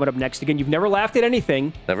Jason coming up next. Again, you've never laughed at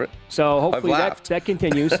anything. Never. So hopefully that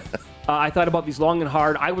continues. I thought about these long and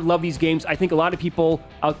hard. I would love these games. I think a lot of people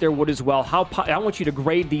out there would as well. I want you to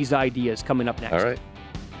grade these ideas coming up next. All right.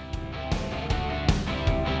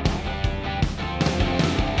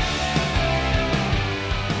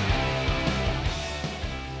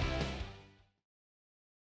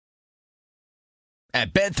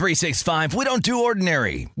 At Bet365, we don't do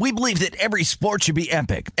ordinary. We believe that every sport should be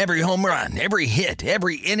epic. Every home run, every hit,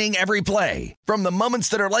 every inning, every play. From the moments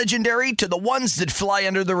that are legendary to the ones that fly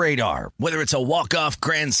under the radar. Whether it's a walk-off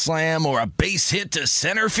grand slam or a base hit to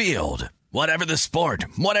center field. Whatever the sport,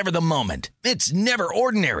 whatever the moment, it's never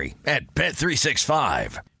ordinary at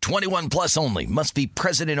Bet365. 21 plus only. Must be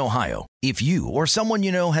present in Ohio. If you or someone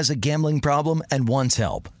you know has a gambling problem and wants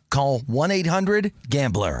help, call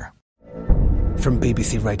 1-800-GAMBLER. From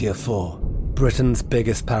BBC Radio 4, Britain's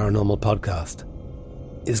biggest paranormal podcast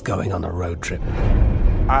is going on a road trip.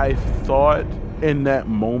 I thought in that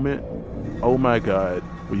moment, oh my God,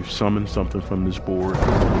 we've summoned something from this board.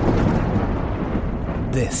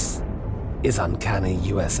 This is Uncanny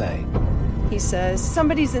USA. He says,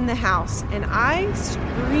 somebody's in the house, and I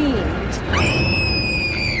screamed.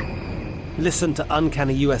 Listen to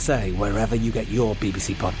Uncanny USA wherever you get your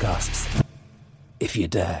BBC podcasts, if you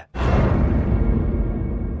dare.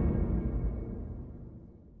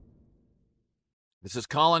 This is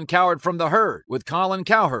Colin Cowherd from The Herd with Colin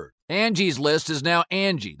Cowherd. Angie's List is now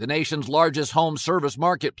Angie, the nation's largest home service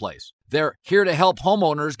marketplace. They're here to help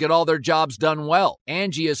homeowners get all their jobs done well.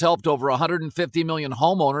 Angie has helped over 150 million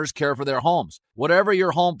homeowners care for their homes. Whatever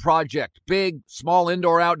your home project, big, small,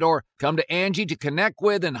 indoor, outdoor, come to Angie to connect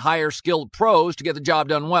with and hire skilled pros to get the job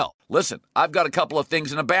done well. Listen, I've got a couple of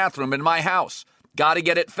things in a bathroom in my house. Got to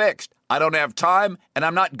get it fixed. I don't have time, and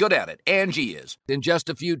I'm not good at it. Angie is. In just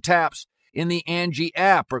a few taps in the Angie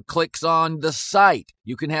app or clicks on the site,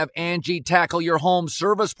 you can have Angie tackle your home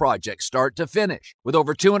service project start to finish. With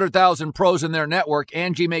over 200,000 pros in their network,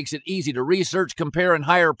 Angie makes it easy to research, compare, and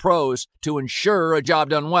hire pros to ensure a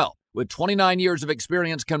job done well. With 29 years of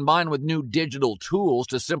experience combined with new digital tools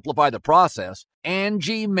to simplify the process,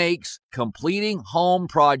 Angie makes completing home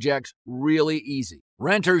projects really easy.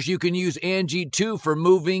 Renters, you can use Angie too for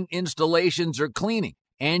moving, installations, or cleaning.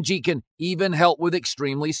 Angie can even help with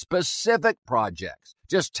extremely specific projects.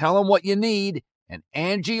 Just tell them what you need, and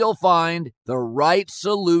Angie will find the right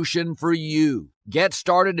solution for you. Get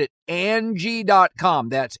started at Angie.com.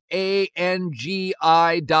 That's ANGI.com,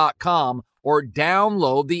 or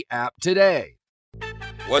download the app today.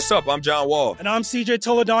 What's up? I'm John Wall. And I'm CJ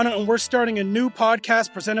Toledano, and we're starting a new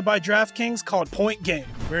podcast presented by DraftKings called Point Game.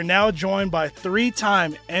 We're now joined by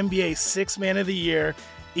three-time NBA Sixth Man of the Year,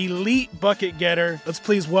 elite bucket getter. Let's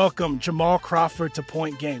please welcome Jamal Crawford to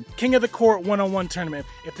Point Game. King of the Court one-on-one tournament.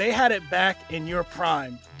 If they had it back in your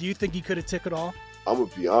prime, do you think you could have took it all? I'm going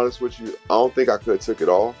to be honest with you. I don't think I could have took it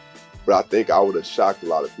all, but I think I would have shocked a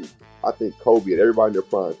lot of people. I think Kobe and everybody in their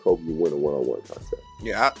prime, Kobe would win a one-on-one contest.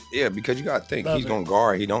 Yeah, because you got to think, he's going to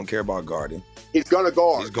guard. He don't care about guarding. He's going to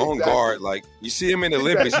guard. He's going to guard. Like, you see him in the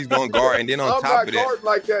Olympics, he's going to guard. And then on top of that.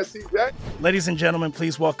 Like that, see that? Ladies and gentlemen,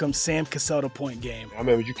 please welcome Sam Cassell to Point Game. I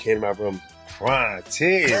remember you came out from crying,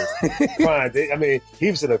 tears. I mean, he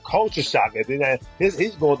was in a culture shock. And then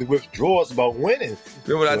he's going through withdrawals about winning.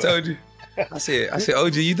 Remember what I told you? I said,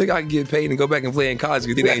 OG, you think I can get paid and go back and play in college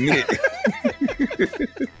because it ain't it?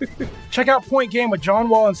 Check out Point Game with John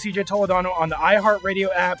Wall and CJ Toledano on the iHeartRadio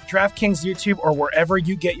app, DraftKings YouTube, or wherever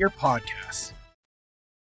you get your podcasts.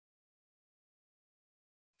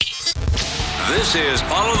 This is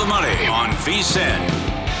Follow the Money on VSiN.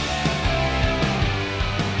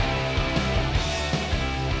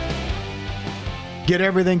 Get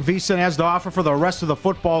everything VSiN has to offer for the rest of the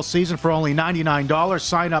football season for only $99.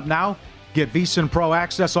 Sign up now. Get VSiN Pro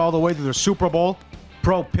access all the way to the Super Bowl.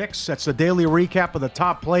 Pro Picks, that's the daily recap of the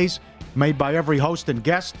top plays made by every host and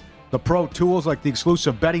guest. The Pro Tools, like the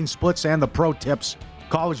exclusive betting splits and the Pro Tips.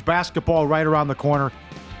 College basketball right around the corner.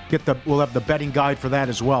 We'll have the betting guide for that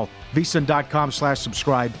as well.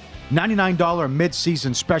 VSiN.com/subscribe. $99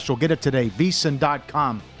 mid-season special. Get it today.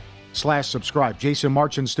 VSiN.com/subscribe. Jason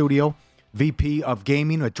March in studio, VP of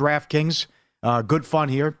Gaming at DraftKings. Good fun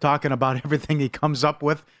here, talking about everything he comes up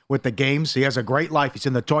with the games. He has a great life. He's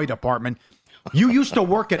in the toy department. You used to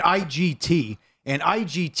work at IGT, and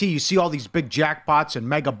IGT, you see all these big jackpots and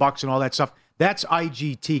mega bucks and all that stuff. That's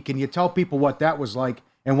IGT. Can you tell people what that was like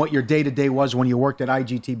and what your day-to-day was when you worked at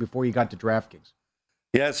IGT before you got to DraftKings?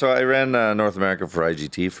 Yeah, so I ran North America for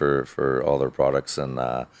IGT for all their products, and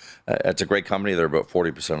it's a great company. They're about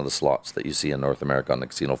 40% of the slots that you see in North America on the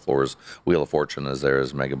casino floors. Wheel of Fortune is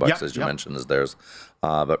theirs, Megabucks, as you mentioned, is theirs.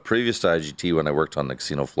 But previous to IGT, when I worked on the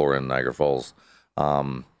casino floor in Niagara Falls,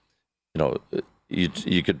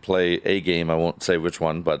 you could play a game, I won't say which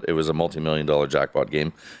one, but it was a multi-million-dollar jackpot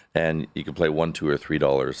game, and you could play $1, $2, or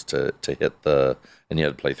 $3 to hit and you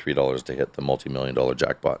had to play $3 to hit the multi-million-dollar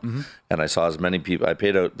jackpot. Mm-hmm. And I saw as many people, I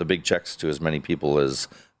paid out the big checks to as many people as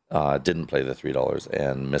didn't play the $3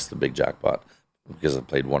 and missed the big jackpot because they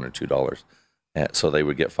played $1 or $2. And so they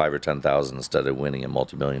would get $5,000 or $10,000 instead of winning a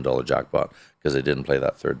multi-million-dollar jackpot because they didn't play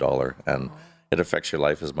that third dollar. And it affects your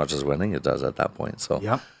life as much as winning. It does at that point.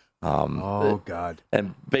 So, God!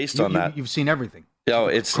 And based on that, you've seen everything. Oh,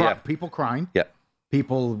 it's people crying. Yeah,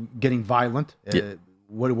 people getting violent.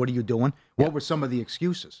 What are you doing? What were some of the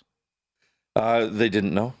excuses? They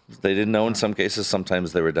didn't know. They didn't know in some cases.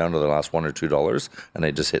 Sometimes they were down to the last $1 or $2, and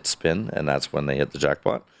they just hit spin, and that's when they hit the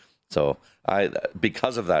jackpot. So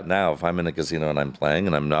because of that now, if I'm in a casino and I'm playing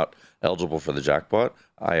and I'm not eligible for the jackpot,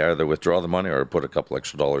 I either withdraw the money or put a couple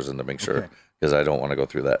extra dollars in to make sure, because I don't want to go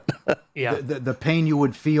through that. Yeah. The pain you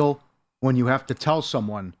would feel when you have to tell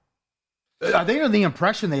someone, are they under the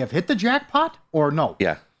impression they have hit the jackpot or no?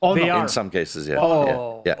 Yeah. Oh, they no. are. In some cases, yeah.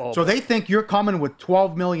 Oh. Yeah. So they think you're coming with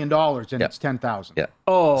 $12 million and it's $10,000. Yeah.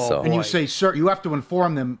 Oh. And you say, sir, you have to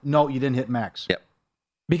inform them, no, you didn't hit max. Yep.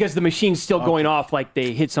 Because the machine's still going off like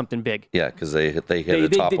they hit something big. Yeah, because they hit a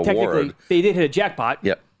top award. They did hit a jackpot.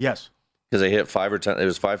 Yep. Yes. Because they hit 5 or 10. It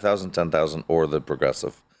was 5,000, 10,000, or the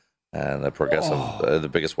progressive. And the progressive, the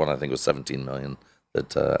biggest one I think was 17 million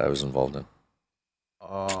that I was involved in.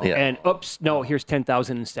 Oh. Yeah. And oops, no, here's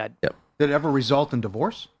 10,000 instead. Yep. Did it ever result in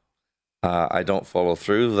divorce? I don't follow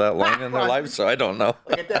through that long in their life, so I don't know.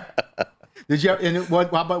 Did you? And how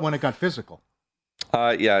about when it got physical?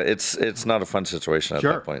 Yeah, it's not a fun situation at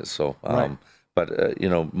that point. So, Right. but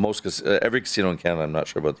every casino in Canada, I'm not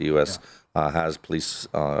sure about the U.S., has police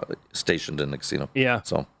stationed in the casino. Yeah.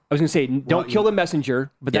 So I was going to say, don't kill the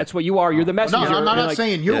messenger, but that's what you are. You're the messenger. No, I'm not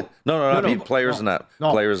saying you. Yeah. No, I mean players and that.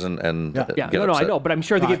 Players and Yeah, get I upset. know, but I'm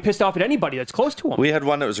sure they get pissed off at anybody that's close to them. We had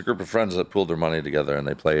one that was a group of friends that pooled their money together and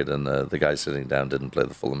they played, and the guy sitting down didn't play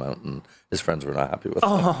the full amount, and his friends were not happy with it.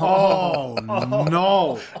 Oh,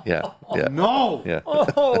 no. Yeah. No. Yeah.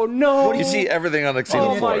 Oh, no. You see everything on the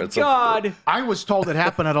casino floor. Oh, my It's God. I was told it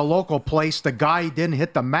happened at a local place. The guy didn't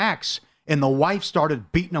hit the max, and the wife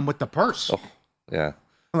started beating him with the purse. Yeah.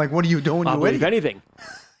 I'm like, what are you doing, I'll you believe idiot? anything.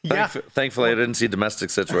 Yeah. Thankfully, I didn't see domestic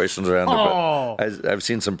situations around it, but I've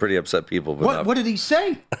seen some pretty upset people. But What did he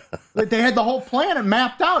say? Like they had the whole plan and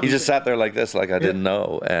mapped out. he just sat there like this, like I didn't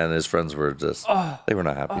know, and his friends were just, they were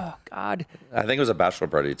not happy. Oh, God. I think it was a bachelor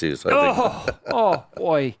party, too. So I think, Oh,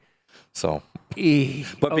 boy. So,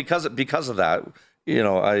 but because of that,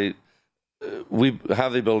 we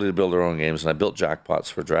have the ability to build our own games, and I built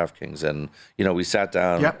jackpots for DraftKings, and we sat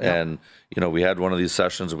down and we had one of these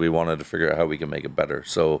sessions, and we wanted to figure out how we can make it better.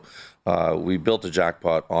 So we built a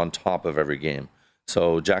jackpot on top of every game.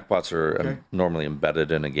 So jackpots are normally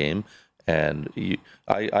embedded in a game, and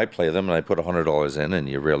I play them, and I put $100 in, and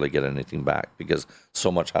you rarely get anything back because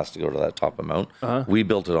so much has to go to that top amount. We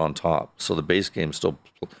built it on top, so the base game still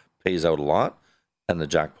pays out a lot, and the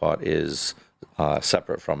jackpot is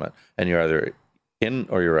separate from it, and you're either in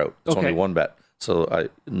or you're out. It's only one bet. So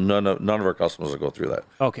none of our customers will go through that.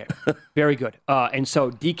 Okay, very good. And so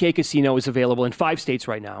DK Casino is available in 5 states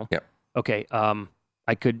right now. Yeah. Okay.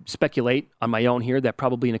 I could speculate on my own here that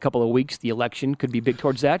probably in a couple of weeks the election could be big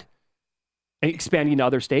towards that, expanding to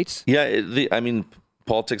other states. Yeah,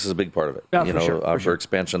 politics is a big part of it. For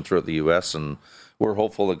expansion throughout the U.S., and we're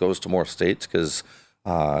hopeful it goes to more states because.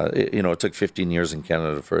 It took 15 years in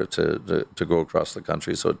Canada for it to go across the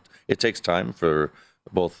country. So it takes time for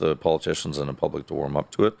both the politicians and the public to warm up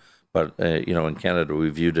to it. But, in Canada, we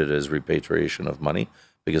viewed it as repatriation of money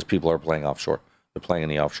because people are playing offshore. They're playing in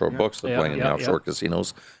the offshore books. They're playing in the offshore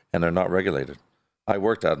casinos, and they're not regulated. I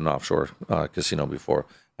worked at an offshore casino before,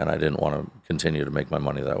 and I didn't want to continue to make my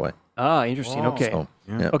money that way. Ah, interesting. Okay. So,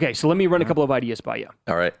 Okay, so let me run a couple of ideas by you.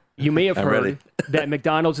 All right. You may have I'm heard ready. that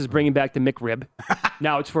McDonald's is bringing back the McRib.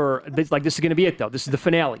 Now it's this is going to be it, though. This is the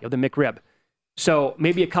finale of the McRib. So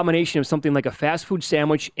maybe a combination of something like a fast food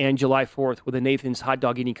sandwich and July 4th with a Nathan's hot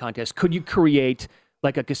dog eating contest. Could you create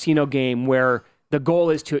like a casino game where the goal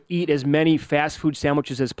is to eat as many fast food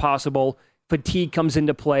sandwiches as possible? Fatigue comes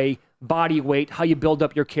into play, body weight, how you build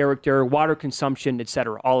up your character, water consumption,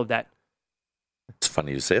 etc. All of that. It's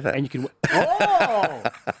funny you say that. And you can. Oh!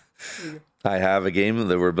 I have a game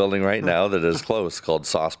that we're building right now that is close called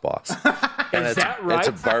Sauce Boss. And Is that right? It's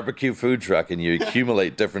a barbecue food truck, and you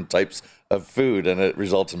accumulate different types of food, and it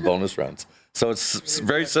results in bonus rounds. So it's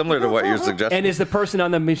very similar to what you're suggesting. And is the person on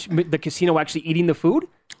the casino actually eating the food?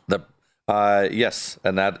 Yes,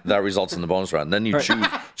 and that results in the bonus round. Then you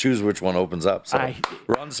choose which one opens up. So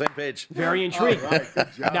we're on the same page. Very intrigued.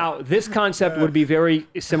 Now, this concept would be very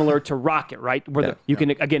similar to Rocket, right? Where you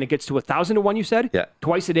can, again, it gets to 1,000 to 1, you said? Yeah.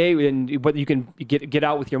 Twice a day, but you can get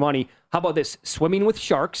out with your money. How about this? Swimming with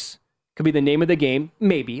sharks could be the name of the game.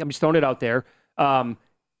 Maybe. I'm just throwing it out there.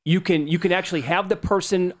 You can actually have the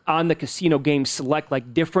person on the casino game select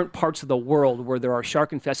like different parts of the world where there are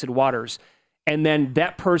shark-infested waters. And then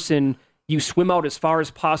that person, you swim out as far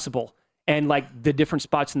as possible. And like the different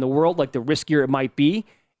spots in the world, like the riskier it might be.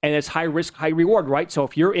 And it's high risk, high reward, right? So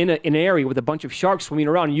if you're in an area with a bunch of sharks swimming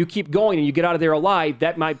around and you keep going and you get out of there alive,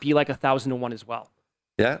 that might be like 1,000 to 1 as well.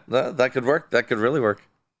 Yeah, that could work. That could really work.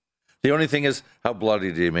 The only thing is, how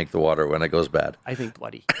bloody do you make the water when it goes bad? I think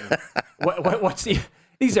bloody. What's the?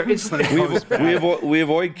 These are. It's, we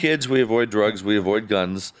avoid kids. We avoid drugs. We avoid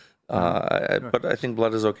guns. But I think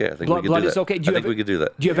blood is okay. I think we could blood do is that. okay. We could do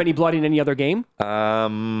that. Do you have any blood in any other game?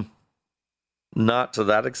 Not to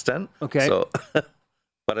that extent. Okay. So,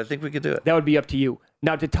 but I think we could do it. That would be up to you.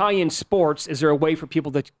 Now, to tie in sports, is there a way for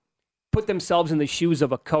people to put themselves in the shoes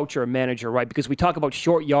of a coach or a manager, right? Because we talk about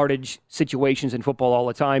short yardage situations in football all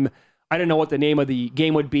the time. I don't know what the name of the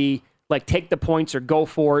game would be, like take the points or go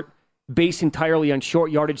for it, based entirely on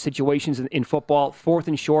short yardage situations in football. 4th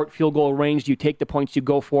and short, field goal range, you take the points, you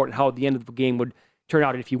go for it, and how at the end of the game would turn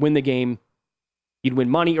out. And if you win the game, you'd win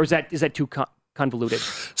money, or is that too convoluted?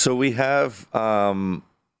 So we have touchdown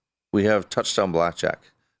blackjack,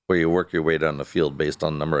 where you work your way down the field based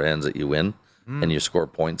on the number of hands that you win, and you score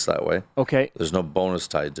points that way. Okay. There's no bonus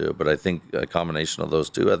tied to it, but I think a combination of those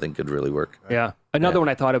two, I think, could really work. Yeah. Another one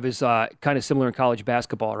I thought of is kind of similar in college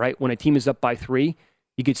basketball, right? When a team is up by 3,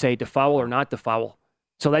 you could say to foul or not to foul.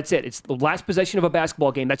 So that's it. It's the last possession of a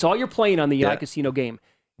basketball game. That's all you're playing on the iCasino game.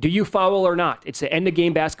 Do you foul or not? It's the end of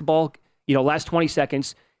game basketball, last 20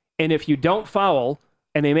 seconds. And if you don't foul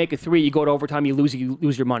and they make a 3, you go to overtime, you lose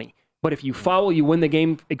your money. But if you foul, you win the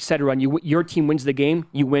game, etc., and your team wins the game,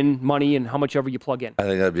 you win money and how much ever you plug in. I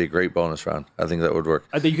think that'd be a great bonus round. I think that would work.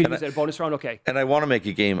 I think you could use that bonus round? Okay. And I want to make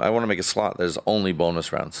a game. I want to make a slot there's only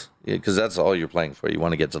bonus rounds, because that's all you're playing for. You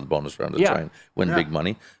want to get to the bonus round to try and win big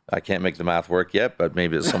money. I can't make the math work yet, but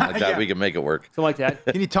maybe it's something like that. We can make it work. Something like that.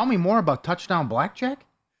 Can you tell me more about touchdown blackjack?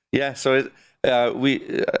 Yeah, so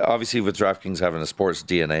we obviously, with DraftKings having a sports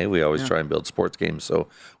DNA, we always try and build sports games. So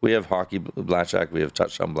we have hockey blackjack, we have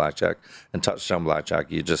touchdown blackjack, and touchdown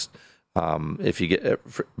blackjack, you just if you get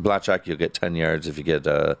blackjack, you'll get 10 yards. If you get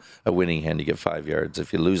a winning hand, you get 5 yards.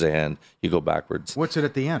 If you lose a hand, you go backwards. What's it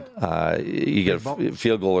at the end? You get a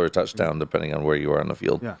field goal or a touchdown, depending on where you are on the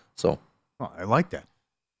field. Yeah. So, well, I like that.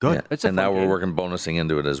 Good. Yeah. And now we're working bonusing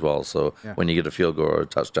into it as well. So when you get a field goal or a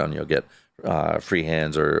touchdown, you'll get free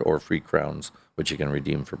hands or free crowns, which you can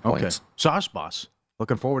redeem for points. Okay. Sauce Boss.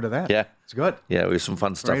 Looking forward to that. Yeah. It's good. Yeah, we have some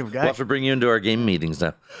fun stuff. We'll have to bring you into our game meetings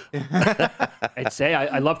now. I'd say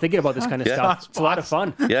I love thinking about this kind of stuff. It's a lot of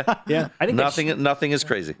fun. Yeah. Yeah. I think nothing is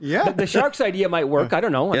crazy. Yeah. The Sharks idea might work. I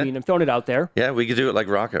don't know. I mean, I'm throwing it out there. Yeah, we could do it like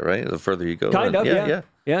Rocket, right? The further you go. Kind of,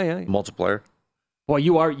 yeah. Multiplier. Well,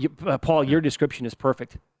 Paul, your description is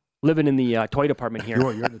perfect. Living in the toy department here.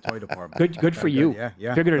 You're in the toy department. Good for you.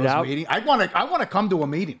 Yeah. Figured it out. I want to come to a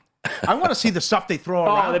meeting. I want to see the stuff they throw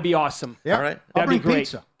around. Oh, that'd be awesome. Yeah. All right. I'll bring bring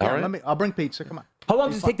pizza. All Yeah, right. I'll bring pizza. Come on. How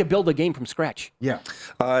long does it take to build a game from scratch? Yeah.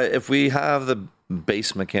 If we have the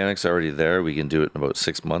base mechanics already there, we can do it in about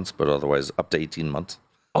 6 months, but otherwise up to 18 months.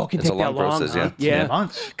 Oh, it can it's take a long that long, process, huh? yeah.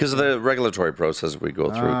 Months. Because of the regulatory process we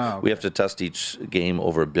go through. Okay. We have to test each game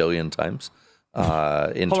over 1 billion times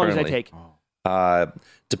internally. How long does that take?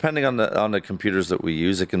 Depending on the computers that we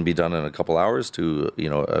use, it can be done in a couple hours to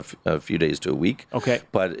a few days to a week. Okay.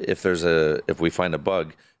 But if we find a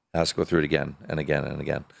bug, it has to go through it again and again and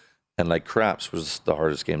again. And like Craps was the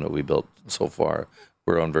hardest game that we built so far.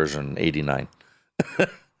 We're on version 89.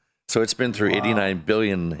 So it's been through 89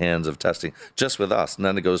 billion hands of testing just with us, and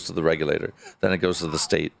then it goes to the regulator, then it goes to the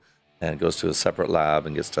state, and it goes to a separate lab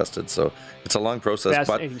and gets tested. So it's a long process, but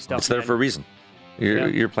Fascinating stuff, it's there man. for a reason.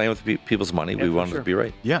 You're playing with people's money. Yeah, we for want it sure. to be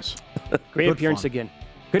right. Yes. Great Good appearance fun. again.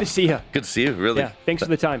 Good to see you. Good to see you, really. Yeah, thanks for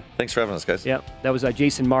the time. Thanks for having us, guys. Yeah, that was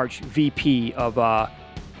Jason March, VP of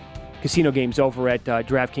Casino Games over at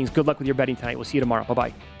DraftKings. Good luck with your betting tonight. We'll see you tomorrow.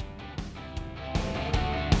 Bye-bye.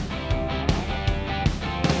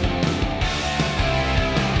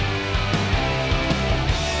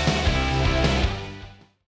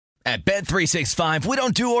 At Bet365, we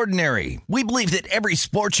don't do ordinary. We believe that every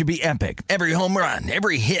sport should be epic. Every home run,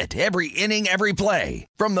 every hit, every inning, every play.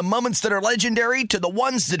 From the moments that are legendary to the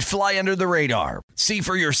ones that fly under the radar. See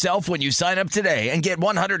for yourself when you sign up today and get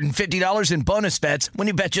 $150 in bonus bets when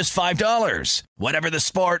you bet just $5. Whatever the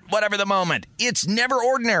sport, whatever the moment, it's never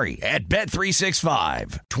ordinary at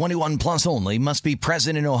Bet365. 21 plus only. Must be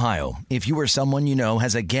present in Ohio. If you or someone you know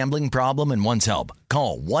has a gambling problem and wants help,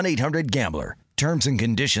 call 1-800-GAMBLER. Terms and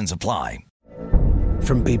conditions apply.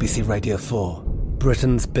 From BBC Radio 4,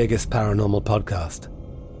 Britain's biggest paranormal podcast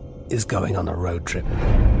is going on a road trip.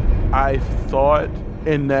 I thought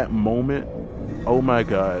in that moment, oh my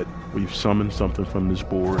God, we've summoned something from this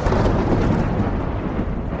board.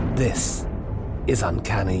 This is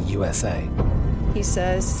Uncanny USA. He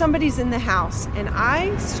says, somebody's in the house, and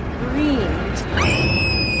I screamed.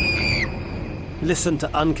 Listen to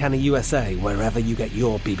Uncanny USA wherever you get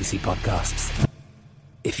your BBC podcasts,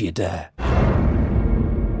 if you dare.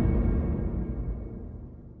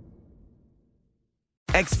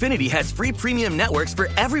 Xfinity has free premium networks for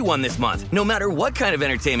everyone this month, no matter what kind of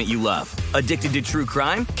entertainment you love. Addicted to true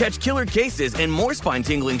crime? Catch killer cases and more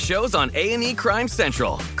spine-tingling shows on A&E Crime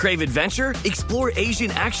Central. Crave adventure? Explore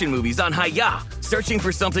Asian action movies on Hi-YAH. Searching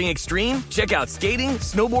for something extreme? Check out skating,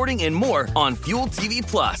 snowboarding, and more on Fuel TV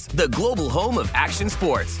Plus, the global home of action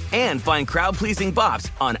sports. And find crowd-pleasing bops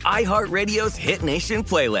on iHeartRadio's Hit Nation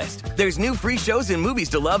playlist. There's new free shows and movies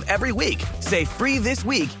to love every week. Say free this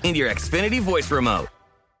week in your Xfinity voice remote.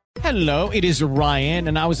 Hello, it is Ryan,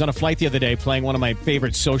 and I was on a flight the other day playing one of my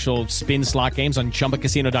favorite social spin slot games on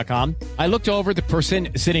ChumbaCasino.com. I looked over at the person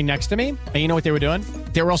sitting next to me, and you know what they were doing?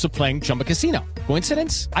 They were also playing Chumba Casino.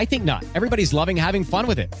 Coincidence? I think not. Everybody's loving having fun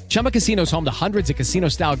with it. Chumba Casino is home to hundreds of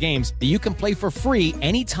casino-style games that you can play for free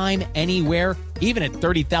anytime, anywhere, even at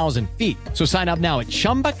 30,000 feet. So sign up now at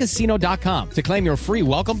ChumbaCasino.com to claim your free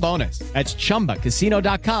welcome bonus. That's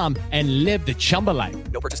ChumbaCasino.com and live the Chumba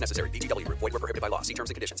life. No purchase necessary. VGW. Void where prohibited by law. See terms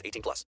and conditions. 18+.